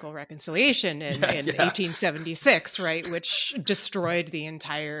political reconciliation in 1876, right, which destroyed the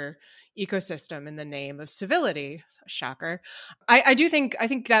entire ecosystem in the name of civility. Shocker. I think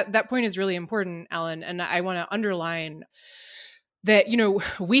that point is really important, Ellen, and I want to underline that,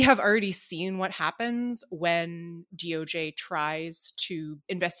 we have already seen what happens when DOJ tries to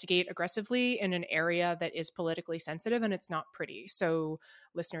investigate aggressively in an area that is politically sensitive, and it's not pretty. So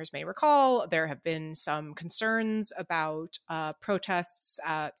listeners may recall there have been some concerns about protests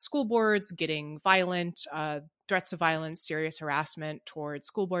at school boards getting violent, threats of violence, serious harassment towards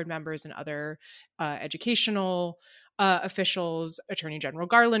school board members and other educational officials. Attorney General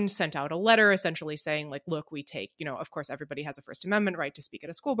Garland sent out a letter essentially saying, like, look, we take, of course, everybody has a First Amendment right to speak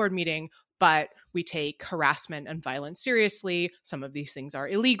at a school board meeting, but we take harassment and violence seriously. Some of these things are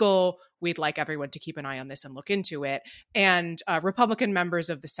illegal. We'd like everyone to keep an eye on this and look into it. And Republican members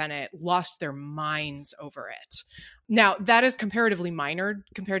of the Senate lost their minds over it. Now, that is comparatively minor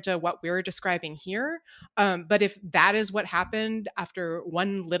compared to what we're describing here. But if that is what happened after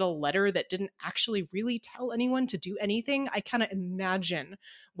one little letter that didn't actually really tell anyone to do anything, I kind of imagine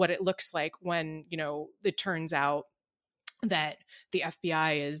what it looks like when, it turns out that the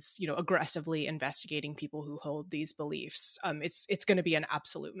FBI is, aggressively investigating people who hold these beliefs. It's going to be an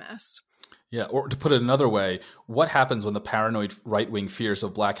absolute mess. Yeah, or to put it another way, what happens when the paranoid right-wing fears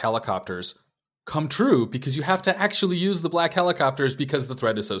of black helicopters come true because you have to actually use the black helicopters because the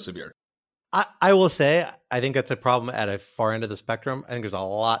threat is so severe? I will say, I think that's a problem at a far end of the spectrum. I think there's a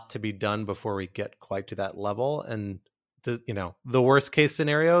lot to be done before we get quite to that level. And, the worst case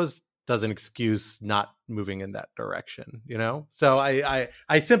scenarios doesn't excuse not moving in that direction, So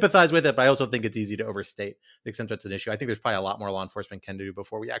I sympathize with it, but I also think it's easy to overstate the extent that's an issue. I think there's probably a lot more law enforcement can do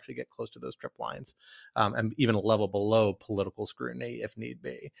before we actually get close to those trip lines, and even a level below political scrutiny if need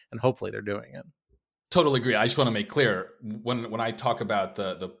be. And hopefully they're doing it. Totally agree. I just want to make clear when I talk about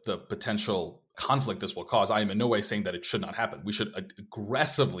the potential conflict this will cause, I am in no way saying that it should not happen. We should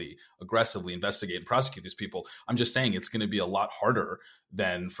aggressively investigate and prosecute these people. I'm just saying it's going to be a lot harder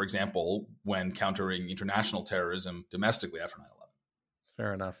than, for example, when countering international terrorism domestically after 9/11.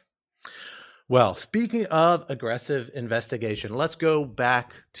 Fair enough. Well, speaking of aggressive investigation, let's go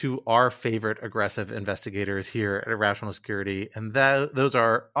back to our favorite aggressive investigators here at Irrational Security. And those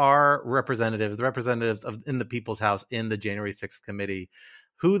are our representatives, the representatives in the People's House in the January 6th committee,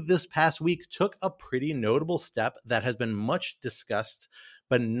 who this past week took a pretty notable step that has been much discussed,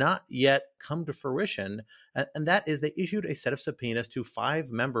 but not yet come to fruition. And that is they issued a set of subpoenas to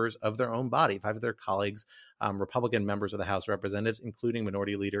 5 members of their own body, 5 of their colleagues, Republican members of the House of Representatives, including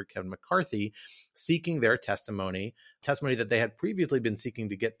Minority Leader Kevin McCarthy, seeking their testimony that they had previously been seeking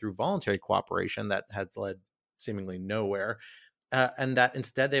to get through voluntary cooperation that had led seemingly nowhere. And that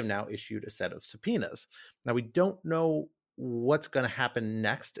instead they've now issued a set of subpoenas. Now, we don't know what's going to happen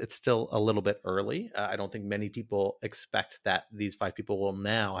next. It's still a little bit early. I don't think many people expect that these 5 people will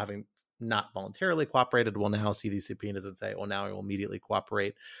now, having not voluntarily cooperated, will now see these subpoenas and say, well, now I will immediately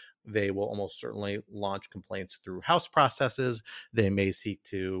cooperate. They will almost certainly launch complaints through House processes. They may seek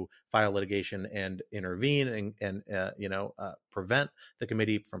to file litigation and intervene and prevent the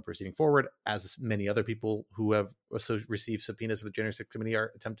committee from proceeding forward, as many other people who have also received subpoenas for the January 6th committee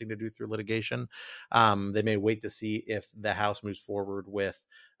are attempting to do through litigation. They may wait to see if the House moves forward with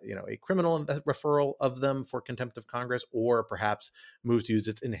a criminal referral of them for contempt of Congress, or perhaps moves to use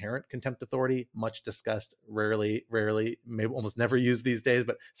its inherent contempt authority, much discussed, rarely, maybe almost never used these days,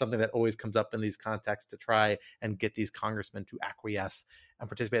 but something that always comes up in these contexts to try and get these congressmen to acquiesce and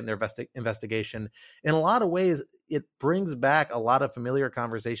participate in their investigation. In a lot of ways, it brings back a lot of familiar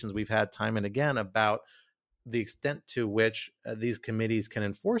conversations we've had time and again about the extent to which these committees can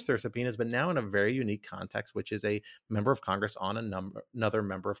enforce their subpoenas, but now in a very unique context, which is a member of Congress on another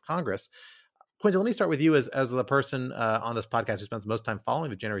member of Congress. Quincy, let me start with you as the person on this podcast who spends most time following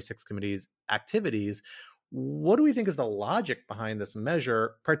the January 6th committee's activities. What do we think is the logic behind this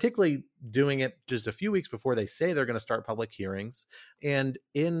measure, particularly doing it just a few weeks before they say they're going to start public hearings, and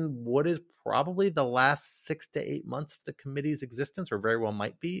in what is probably the last 6 to 8 months of the committee's existence, or very well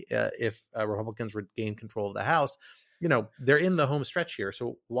might be, if Republicans regain control of the House? They're in the home stretch here.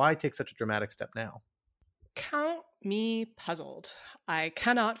 So why take such a dramatic step now? Count me puzzled. I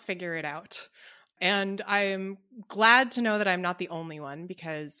cannot figure it out. And I'm glad to know that I'm not the only one,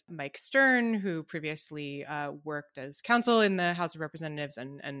 because Mike Stern, who previously worked as counsel in the House of Representatives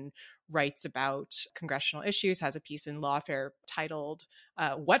and writes about congressional issues, has a piece in Lawfare titled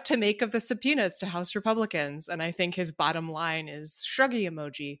 "What to Make of the Subpoenas to House Republicans." And I think his bottom line is shruggy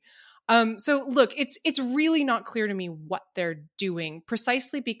emoji. So look, it's really not clear to me what they're doing,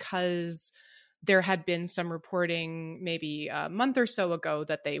 precisely because there had been some reporting maybe a month or so ago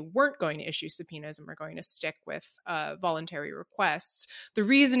that they weren't going to issue subpoenas and were going to stick with voluntary requests. The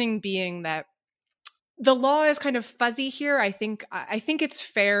reasoning being that the law is kind of fuzzy here. I think it's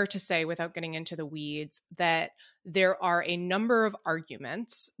fair to say, without getting into the weeds, that there are a number of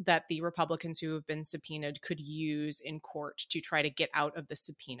arguments that the Republicans who have been subpoenaed could use in court to try to get out of the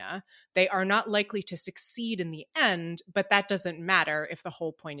subpoena. They are not likely to succeed in the end, but that doesn't matter if the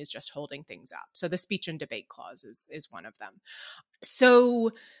whole point is just holding things up. So the speech and debate clause is one of them.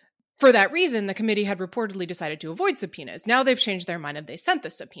 So for that reason, the committee had reportedly decided to avoid subpoenas. Now they've changed their mind and they sent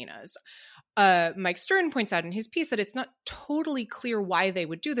the subpoenas. Mike Stern points out in his piece that it's not totally clear why they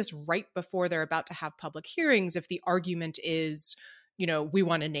would do this right before they're about to have public hearings if the argument is, we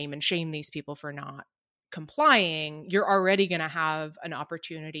want to name and shame these people for not complying. You're already going to have an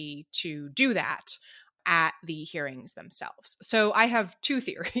opportunity to do that at the hearings themselves. So I have two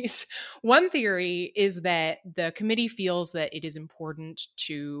theories. One theory is that the committee feels that it is important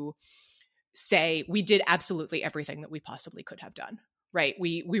to say we did absolutely everything that we possibly could have done. Right.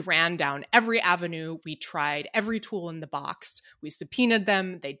 We ran down every avenue. We tried every tool in the box. We subpoenaed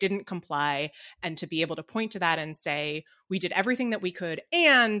them. They didn't comply. And to be able to point to that and say, we did everything that we could.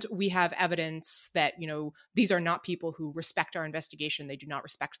 And we have evidence that, these are not people who respect our investigation. They do not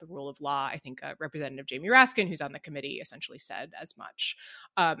respect the rule of law. I think Representative Jamie Raskin, who's on the committee, essentially said as much.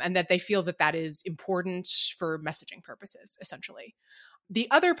 And that they feel that that is important for messaging purposes, essentially. The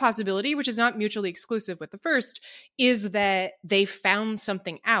other possibility, which is not mutually exclusive with the first, is that they found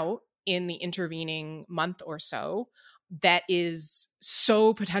something out in the intervening month or so that is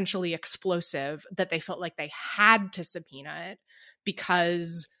so potentially explosive that they felt like they had to subpoena it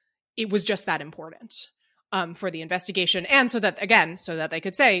because it was just that important for the investigation. And so that they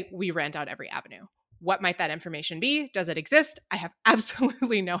could say, we ran down every avenue. What might that information be? Does it exist? I have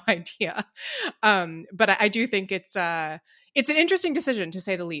absolutely no idea. But I do think it's an interesting decision, to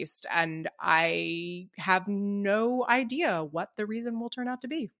say the least. And I have no idea what the reason will turn out to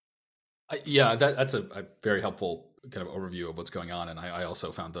be. Yeah, that's a very helpful kind of overview of what's going on. And I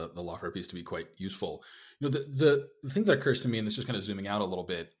also found the Lawfare piece to be quite useful. The thing that occurs to me, and this is just kind of zooming out a little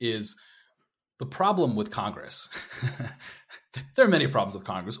bit, is the problem with Congress. There are many problems with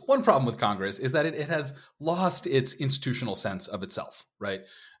Congress. One problem with Congress is that it has lost its institutional sense of itself, right?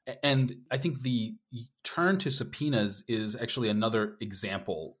 And I think the turn to subpoenas is actually another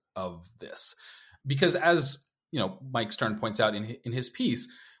example of this. Because as Mike Stern points out in his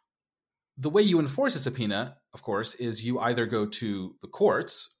piece, the way you enforce a subpoena, of course, is you either go to the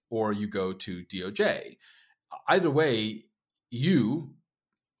courts or you go to DOJ. Either way, you,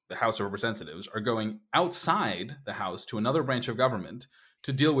 the House of Representatives, are going outside the House to another branch of government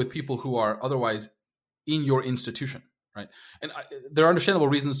to deal with people who are otherwise in your institution, right? And there are understandable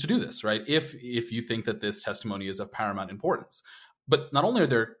reasons to do this, right? If you think that this testimony is of paramount importance. But not only are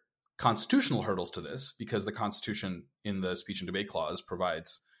there constitutional hurdles to this, because the Constitution in the speech and debate clause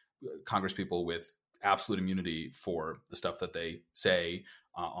provides Congresspeople with absolute immunity for the stuff that they say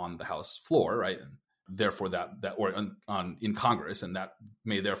on the House floor, right? And therefore in Congress, and that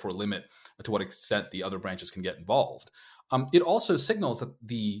may therefore limit to what extent the other branches can get involved. It also signals that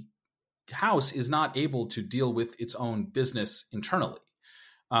the House is not able to deal with its own business internally.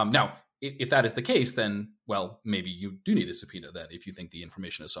 Now, if that is the case, then, well, maybe you do need a subpoena then if you think the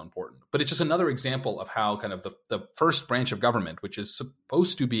information is so important. But it's just another example of how kind of the first branch of government, which is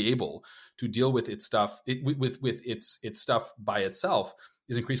supposed to be able to deal with its stuff with its stuff by itself,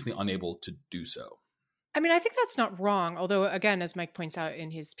 is increasingly unable to do so. I mean, I think that's not wrong. Although, again, as Mike points out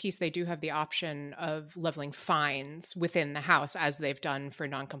in his piece, they do have the option of leveling fines within the House, as they've done for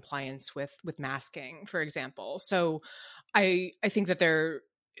noncompliance with masking, for example. So I think that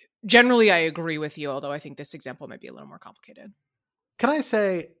generally, I agree with you, although I think this example might be a little more complicated. Can I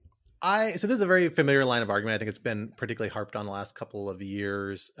say, So this is a very familiar line of argument. I think it's been particularly harped on the last couple of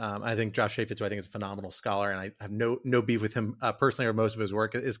years. I think Josh Chaffetz, who I think is a phenomenal scholar, and I have no beef with him personally or most of his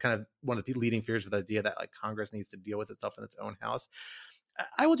work, is kind of one of the leading fears with the idea that like Congress needs to deal with this stuff in its own house.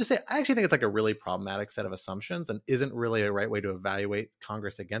 I will just say, I actually think it's like a really problematic set of assumptions and isn't really a right way to evaluate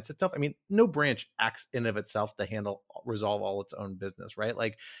Congress against itself. I mean, no branch acts in of itself to resolve all its own business, right?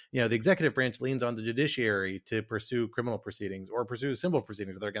 Like, the executive branch leans on the judiciary to pursue criminal proceedings or pursue civil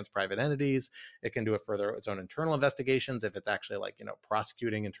proceedings, whether against private entities. It can do it further its own internal investigations if it's actually like,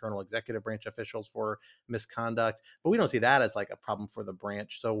 prosecuting internal executive branch officials for misconduct. But we don't see that as like a problem for the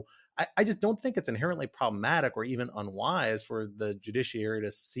branch. So I just don't think it's inherently problematic or even unwise for the judiciary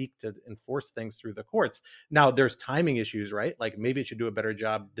to seek to enforce things through the courts. Now, there's timing issues, right? Like maybe it should do a better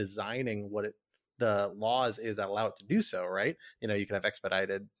job designing what the laws is that allow it to do so, right? You can have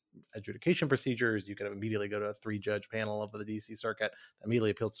expedited adjudication procedures. You could have immediately go to a 3-judge panel of the DC Circuit,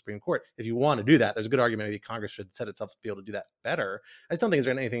 immediately appeal to the Supreme Court. If you want to do that, there's a good argument maybe Congress should set itself to be able to do that better. I just don't think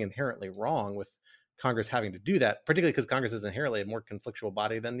there's anything inherently wrong with Congress having to do that, particularly because Congress is inherently a more conflictual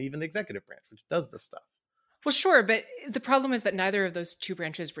body than even the executive branch, which does this stuff. Well, sure, but the problem is that neither of those two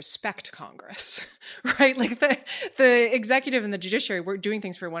branches respect Congress, right? Like the executive and the judiciary were doing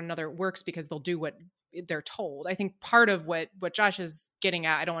things for one another works because they'll do what they're told. I think part of what Josh is getting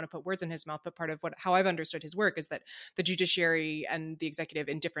at, I don't want to put words in his mouth, but part of how I've understood his work is that the judiciary and the executive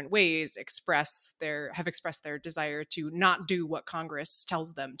in different ways have expressed their desire to not do what Congress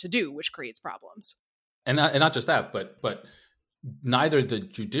tells them to do, which creates problems. And not just that, but neither the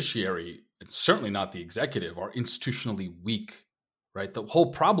judiciary, and certainly not the executive, are institutionally weak, right? The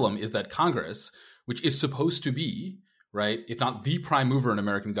whole problem is that Congress, which is supposed to be, right, if not the prime mover in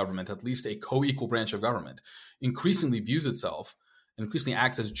American government, at least a co-equal branch of government, increasingly views itself and increasingly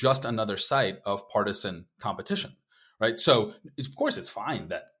acts as just another site of partisan competition, right? So of course it's fine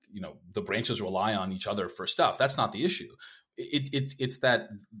that, the branches rely on each other for stuff. That's not the issue. It's that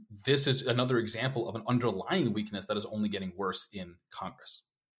this is another example of an underlying weakness that is only getting worse in Congress.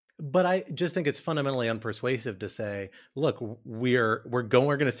 But I just think it's fundamentally unpersuasive to say, look, we're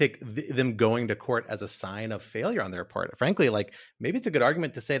going to take them going to court as a sign of failure on their part. Frankly, like maybe it's a good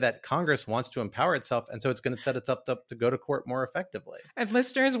argument to say that Congress wants to empower itself, and so it's going to set itself up to go to court more effectively. And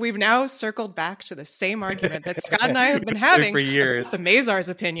listeners, we've now circled back to the same argument that Scott and I have been having for years. The Mazars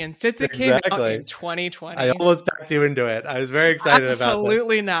opinion since it came out in 2020. I almost backed you into it. I was very excited about it.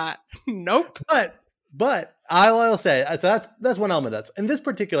 Absolutely not. Nope. But I'll say, so that's one element. That's in this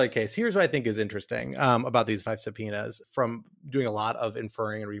particular case. Here's what I think is interesting about these 5 subpoenas from doing a lot of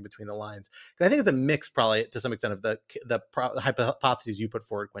inferring and reading between the lines. I think it's a mix, probably to some extent, of the hypotheses you put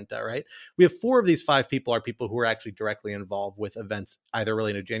forward, Quinta. Right? We have 4 of these 5 people are people who are actually directly involved with events either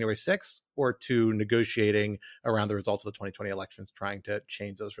related to January 6th or to negotiating around the results of the 2020 elections, trying to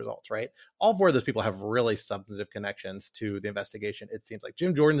change those results. Right? All 4 of those people have really substantive connections to the investigation. It seems like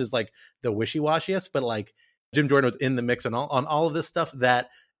Jim Jordan is like the wishy-washiest, but like Jim Jordan was in the mix on all of this stuff, that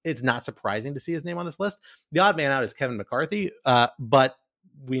it's not surprising to see his name on this list. The odd man out is Kevin McCarthy, but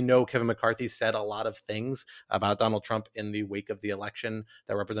we know Kevin McCarthy said a lot of things about Donald Trump in the wake of the election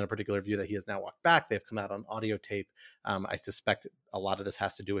that represent a particular view that he has now walked back. They've come out on audio tape. I suspect a lot of this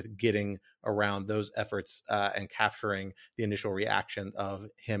has to do with getting around those efforts and capturing the initial reaction of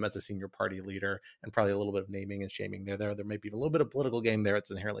him as a senior party leader, and probably a little bit of naming and shaming there. There may be a little bit of political game there.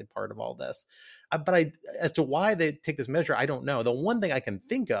 It's inherently part of all this. But as to why they take this measure, I don't know. The one thing I can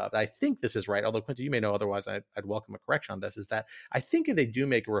think of, I think this is right, although Quinta, you may know otherwise, I'd welcome a correction on this, is that I think if they do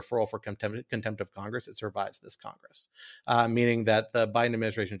make a referral for contempt of Congress, it survives this Congress, meaning that the Biden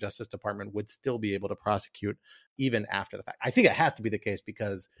administration Justice Department would still be able to prosecute even after the fact. I think it has to be the case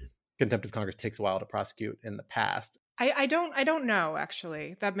because contempt of Congress takes a while to prosecute in the past. I don't know,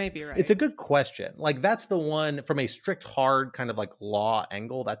 actually. That may be right. It's a good question. Like, that's the one from a strict, hard kind of like law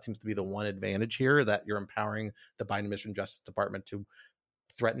angle. That seems to be the one advantage here, that you're empowering the Biden administration Justice Department to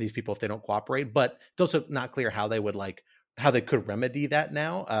threaten these people if they don't cooperate. But it's also not clear how they could remedy that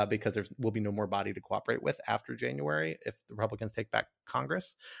now, because there will be no more body to cooperate with after January if the Republicans take back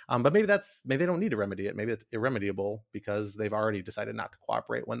Congress. But maybe they don't need to remedy it. Maybe it's irremediable because they've already decided not to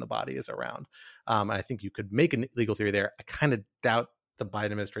cooperate when the body is around. I think you could make a legal theory there. I kind of doubt the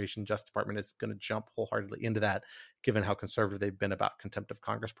Biden administration Justice Department is going to jump wholeheartedly into that, given how conservative they've been about contempt of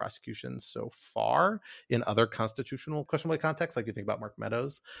Congress prosecutions so far in other constitutional questionable contexts, like you think about Mark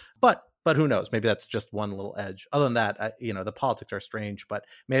Meadows. But who knows? Maybe that's just one little edge. Other than that, the politics are strange, but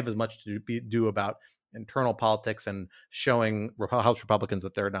may have as much to do about internal politics and showing House Republicans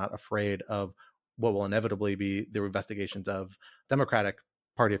that they're not afraid of what will inevitably be the investigations of Democratic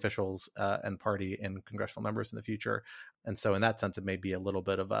party officials and party and congressional members in the future. And so in that sense, it may be a little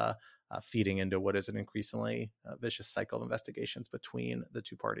bit of a feeding into what is an increasingly vicious cycle of investigations between the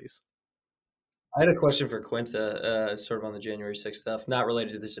two parties. I had a question for Quinta, sort of on the January 6th stuff, not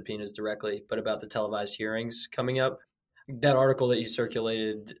related to the subpoenas directly, but about the televised hearings coming up. That article that you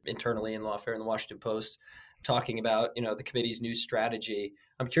circulated internally in Lawfare in the Washington Post, talking about, the committee's new strategy.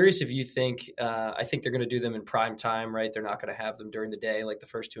 I'm curious if you think, I think they're going to do them in prime time, right? They're not going to have them during the day like the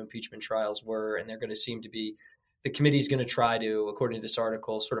first two impeachment trials were, and they're going to seem to be, the committee's going to try to, according to this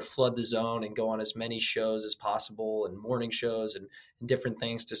article, sort of flood the zone and go on as many shows as possible and morning shows and different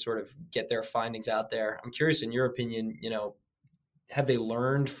things to sort of get their findings out there. I'm curious, in your opinion, have they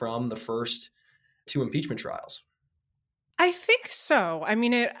learned from the first two impeachment trials? I think so. I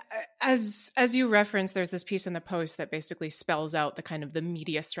mean, as you referenced, there's this piece in the Post that basically spells out the kind of the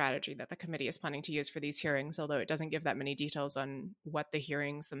media strategy that the committee is planning to use for these hearings, although it doesn't give that many details on what the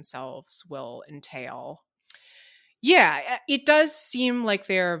hearings themselves will entail. Yeah, it does seem like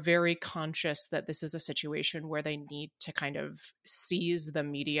they're very conscious that this is a situation where they need to kind of seize the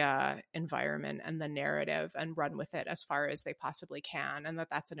media environment and the narrative and run with it as far as they possibly can, and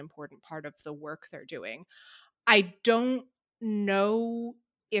that's an important part of the work they're doing. I don't know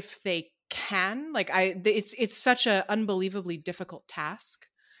if they can. It's such an unbelievably difficult task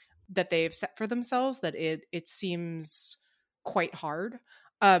that they've set for themselves that it seems quite hard.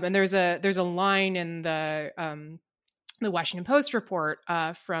 And there's a line in the Washington Post report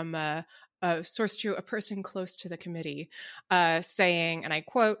from a source to a person close to the committee saying, and I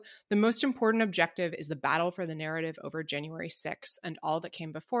quote, "The most important objective is the battle for the narrative over January 6th and all that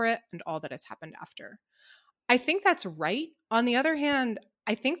came before it and all that has happened after." I think that's right. On the other hand,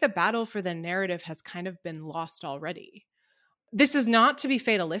 I think the battle for the narrative has kind of been lost already. This is not to be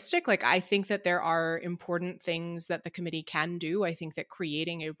fatalistic. I think that there are important things that the committee can do. I think that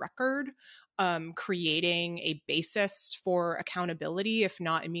creating a record, creating a basis for accountability, if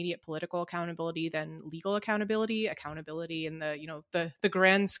not immediate political accountability, then legal accountability in the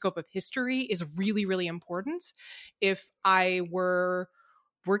grand scope of history is really, really important. If I were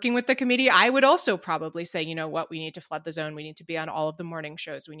working with the committee, I would also probably say, you know what, we need to flood the zone. We need to be on all of the morning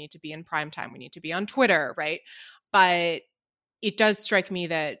shows. We need to be in prime time. We need to be on Twitter, right? But it does strike me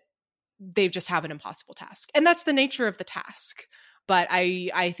that they just have an impossible task. And that's the nature of the task. But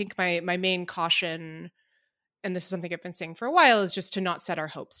I think my main caution, and this is something I've been saying for a while, is just to not set our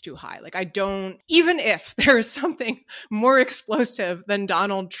hopes too high. Even if there is something more explosive than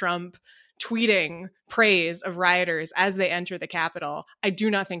Donald Trump tweeting praise of rioters as they enter the Capitol, I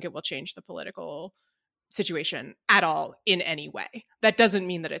do not think it will change the political situation at all in any way. That doesn't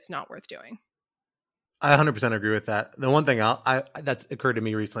mean that it's not worth doing. I 100% agree with that. The one thing that's occurred to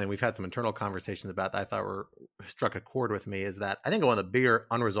me recently, and we've had some internal conversations about that I thought struck a chord with me, is that I think one of the bigger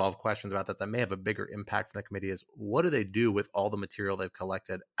unresolved questions about that may have a bigger impact for the committee is, what do they do with all the material they've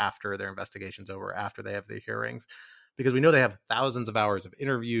collected after their investigation's over, after they have their hearings? Because we know they have thousands of hours of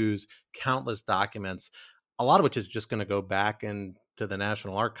interviews, countless documents, a lot of which is just going to go back into the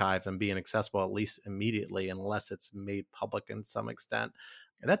National Archives and be inaccessible at least immediately, unless it's made public in some extent.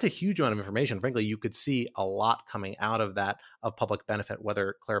 And that's a huge amount of information. Frankly, you could see a lot coming out of that of public benefit,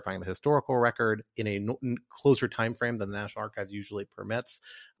 whether clarifying the historical record in a closer time frame than the National Archives usually permits,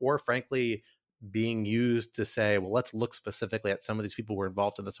 or frankly, being used to say, well, let's look specifically at some of these people who were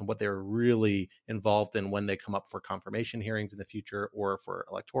involved in this and what they were really involved in when they come up for confirmation hearings in the future, or for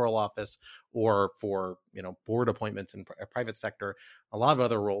electoral office, or for board appointments in a private sector, a lot of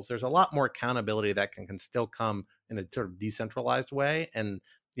other roles. There's a lot more accountability that can still come in a sort of decentralized way. And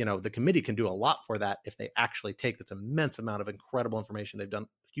the committee can do a lot for that if they actually take this immense amount of incredible information they've done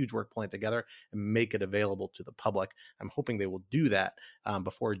huge work pulling together and make it available to the public. I'm hoping they will do that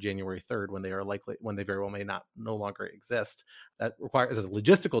before January 3rd, when they very well may no longer exist. That requires a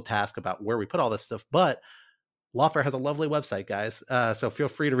logistical task about where we put all this stuff, but Lawfare has a lovely website, guys. So feel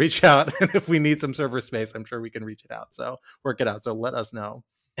free to reach out. And if we need some server space, I'm sure we can reach it out. So work it out. So let us know.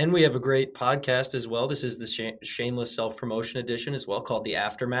 And we have a great podcast as well. This is the Shameless self-promotion edition as well, called The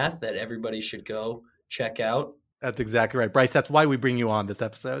Aftermath, that everybody should go check out. That's exactly right, Bryce. That's why we bring you on this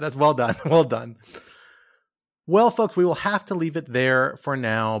episode. That's well done. Well done. Well, folks, we will have to leave it there for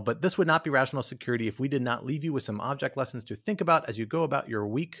now, but this would not be Rational Security if we did not leave you with some object lessons to think about as you go about your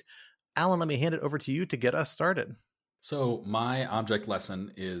week. Alan, let me hand it over to you to get us started. So my object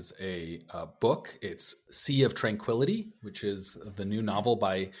lesson is a book. It's Sea of Tranquility, which is the new novel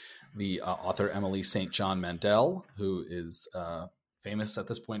by the author Emily St. John Mandel, who is famous at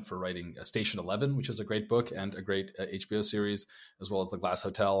this point for writing Station 11, which is a great book and a great HBO series, as well as The Glass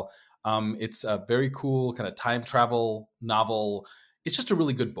Hotel. It's a very cool kind of time travel novel. it's just a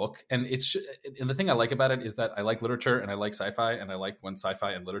really good book. And and the thing I like about it is that I like literature and I like sci-fi, and I like when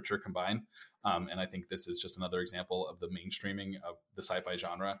sci-fi and literature combine. And I think this is just another example of the mainstreaming of the sci-fi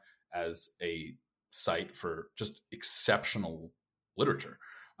genre as a site for just exceptional literature.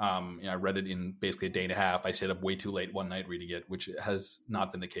 I read it in basically a day and a half. I stayed up way too late one night reading it, which has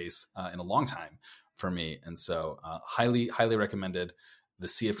not been the case in a long time for me. And so highly, highly recommended The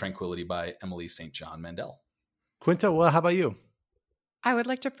Sea of Tranquility by Emily St. John Mandel. Quinta, well, how about you? I would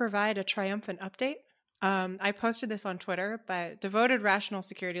like to provide a triumphant update. I posted this on Twitter, but devoted Rational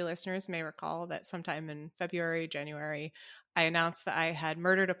Security listeners may recall that sometime in February, January, I announced that I had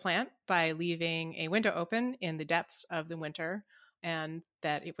murdered a plant by leaving a window open in the depths of the winter, and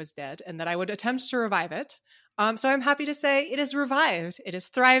that it was dead, and that I would attempt to revive it. So I'm happy to say it is revived. It is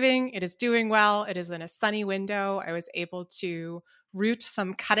thriving. It is doing well. It is in a sunny window. I was able to root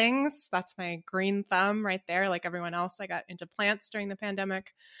some cuttings. That's my green thumb right there. Like everyone else, I got into plants during the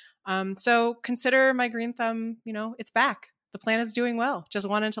pandemic. So consider my green thumb, it's back. The plant is doing well. Just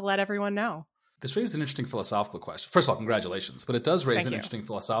wanted to let everyone know. This raises an interesting philosophical question. First of all, congratulations. But it does raise an Thank you. interesting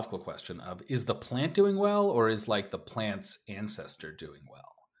philosophical question of, is the plant doing well, or is like the plant's ancestor doing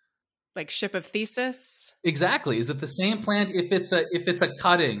well? Like ship of Theseus. Exactly. Is it the same plant if it's a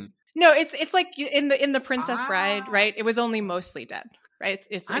cutting? No, it's like in the Princess Bride, right? It was only mostly dead, right?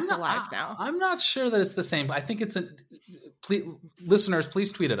 It's alive now. I'm not sure that it's the same. I think it's listeners,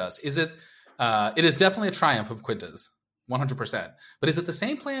 please tweet at us. Is it? It is definitely a triumph of Quinta's, 100%. But is it the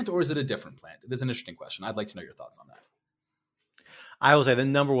same plant or is it a different plant? It is an interesting question. I'd like to know your thoughts on that. I will say the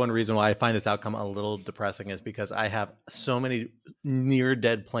number one reason why I find this outcome a little depressing is because I have so many near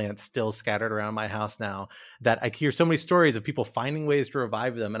dead plants still scattered around my house now that I hear so many stories of people finding ways to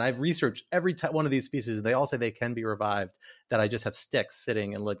revive them. And I've researched every one of these species, and they all say they can be revived, that I just have sticks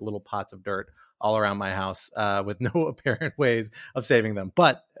sitting in like little pots of dirt all around my house with no apparent ways of saving them.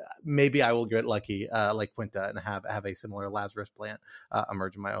 But maybe I will get lucky like Quinta and have a similar Lazarus plant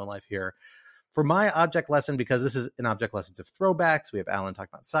emerge in my own life here. For my object lesson, because this is an object lessons of throwbacks, we have Alan talking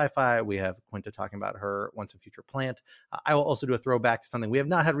about sci-fi, we have Quinta talking about her Once and Future plant. I will also do a throwback to something we have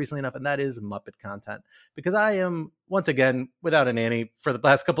not had recently enough, and that is Muppet content. Because I am, once again, without a nanny for the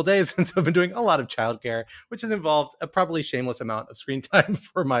last couple of days, since I've been doing a lot of childcare, which has involved a probably shameless amount of screen time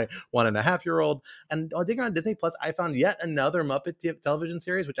for my 1.5-year-old. And digging on Disney Plus, I found yet another Muppet television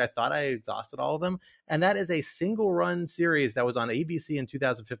series, which I thought I exhausted all of them. And that is a single run series that was on ABC in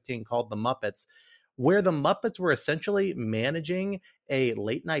 2015 called The Muppets, where the Muppets were essentially managing a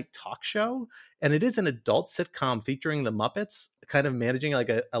late night talk show. And it is an adult sitcom featuring the Muppets kind of managing like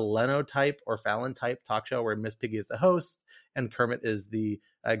a Leno type or Fallon type talk show where Miss Piggy is the host and Kermit is the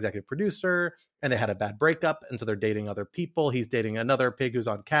executive producer. And they had a bad breakup. And so they're dating other people. He's dating another pig who's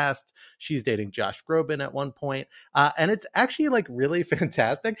on cast. She's dating Josh Groban at one point. And it's actually like really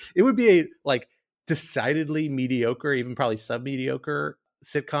fantastic. It would be a like decidedly mediocre, even probably sub-mediocre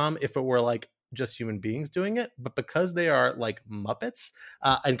sitcom if it were like just human beings doing it, but because they are like Muppets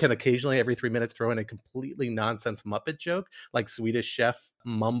and can occasionally every 3 minutes throw in a completely nonsense Muppet joke, like Swedish Chef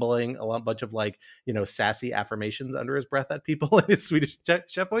mumbling a bunch of like, sassy affirmations under his breath at people in his Swedish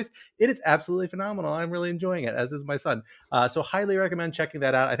Chef voice, it is absolutely phenomenal. I'm really enjoying it, as is my son. So highly recommend checking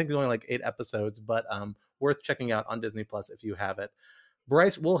that out. I think there's only like 8 episodes, but worth checking out on Disney Plus if you have it.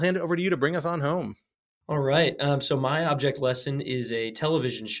 Bryce, we'll hand it over to you to bring us on home. All right. So my object lesson is a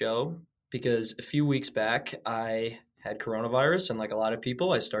television show, because a few weeks back I had coronavirus, and like a lot of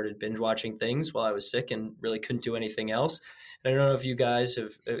people, I started binge watching things while I was sick and really couldn't do anything else. And I don't know if you guys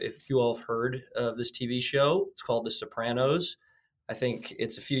if you all have heard of this TV show. It's called The Sopranos. I think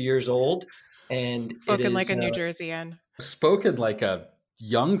it's a few years old, and Spoken like a New Jerseyan. Spoken like a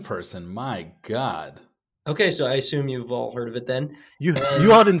young person. My God. Okay, so I assume you've all heard of it then. You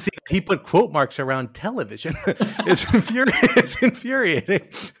all didn't see he put quote marks around television. It's infuriating.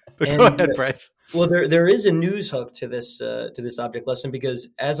 But go ahead, Bryce. Well, there is a news hook to this object lesson, because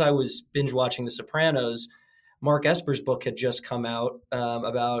as I was binge watching The Sopranos, Mark Esper's book had just come out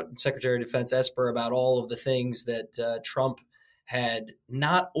about Secretary of Defense Esper, about all of the things that Trump had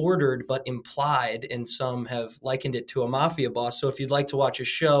not ordered but implied, and some have likened it to a mafia boss. So if you'd like to watch a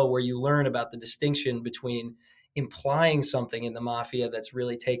show where you learn about the distinction between implying something in the mafia that's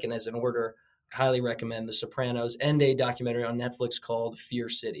really taken as an order, I'd highly recommend The Sopranos, and a documentary on Netflix called Fear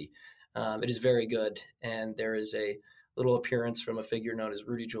City. It is very good, and there is a little appearance from a figure known as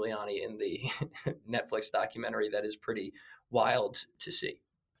Rudy Giuliani in the Netflix documentary that is pretty wild to see.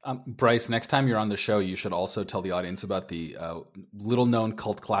 Bryce, next time you're on the show, you should also tell the audience about the little-known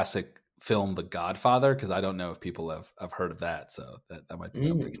cult classic film, The Godfather, because I don't know if people have heard of that. So that might be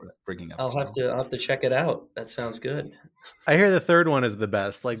something worth bringing up. I'll have to check it out. That sounds good. I hear the third one is the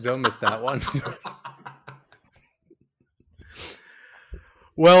best. Like, don't miss that one.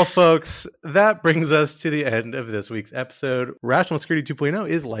 Well, folks, that brings us to the end of this week's episode. Rational Security 2.0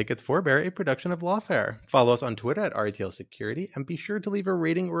 is, like its forebear, a production of Lawfare. Follow us on Twitter at RETL Security, and be sure to leave a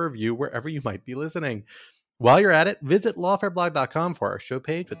rating or review wherever you might be listening. While you're at it, visit lawfareblog.com for our show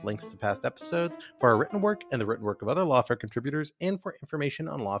page with links to past episodes, for our written work and the written work of other Lawfare contributors, and for information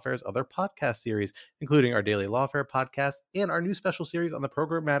on Lawfare's other podcast series, including our daily Lawfare podcast and our new special series on the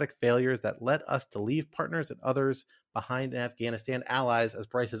programmatic failures that led us to leave partners and others behind in Afghanistan, Allies, as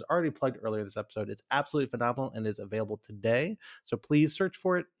Bryce has already plugged earlier this episode. It's absolutely phenomenal and is available today. So please search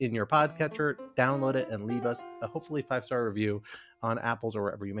for it in your podcatcher, download it, and leave us a hopefully 5-star review on Apple's or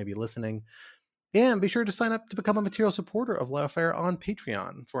wherever you may be listening. And be sure to sign up to become a material supporter of Lawfare on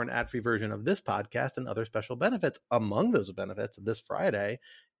Patreon for an ad-free version of this podcast and other special benefits. Among those benefits, this Friday,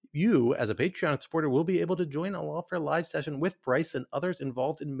 you, as a Patreon supporter, will be able to join a Lawfare live session with Bryce and others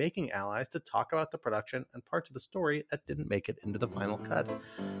involved in making Allies to talk about the production and parts of the story that didn't make it into the final cut.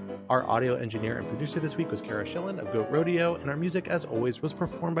 Our audio engineer and producer this week was Kara Schillen of Goat Rodeo, and our music, as always, was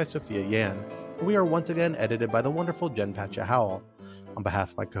performed by Sophia Yan. We are once again edited by the wonderful Jen Patcha Howell. On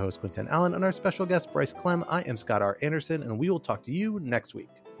behalf of my co-host Quinton Allen and our special guest Bryce Clem, I am Scott R. Anderson, and we will talk to you next week.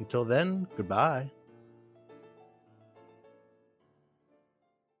 Until then, goodbye.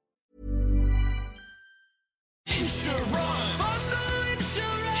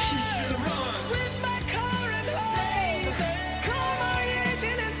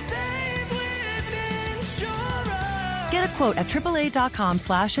 Get a quote at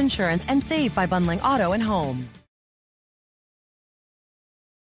AAA.com/insurance and save by bundling auto and home.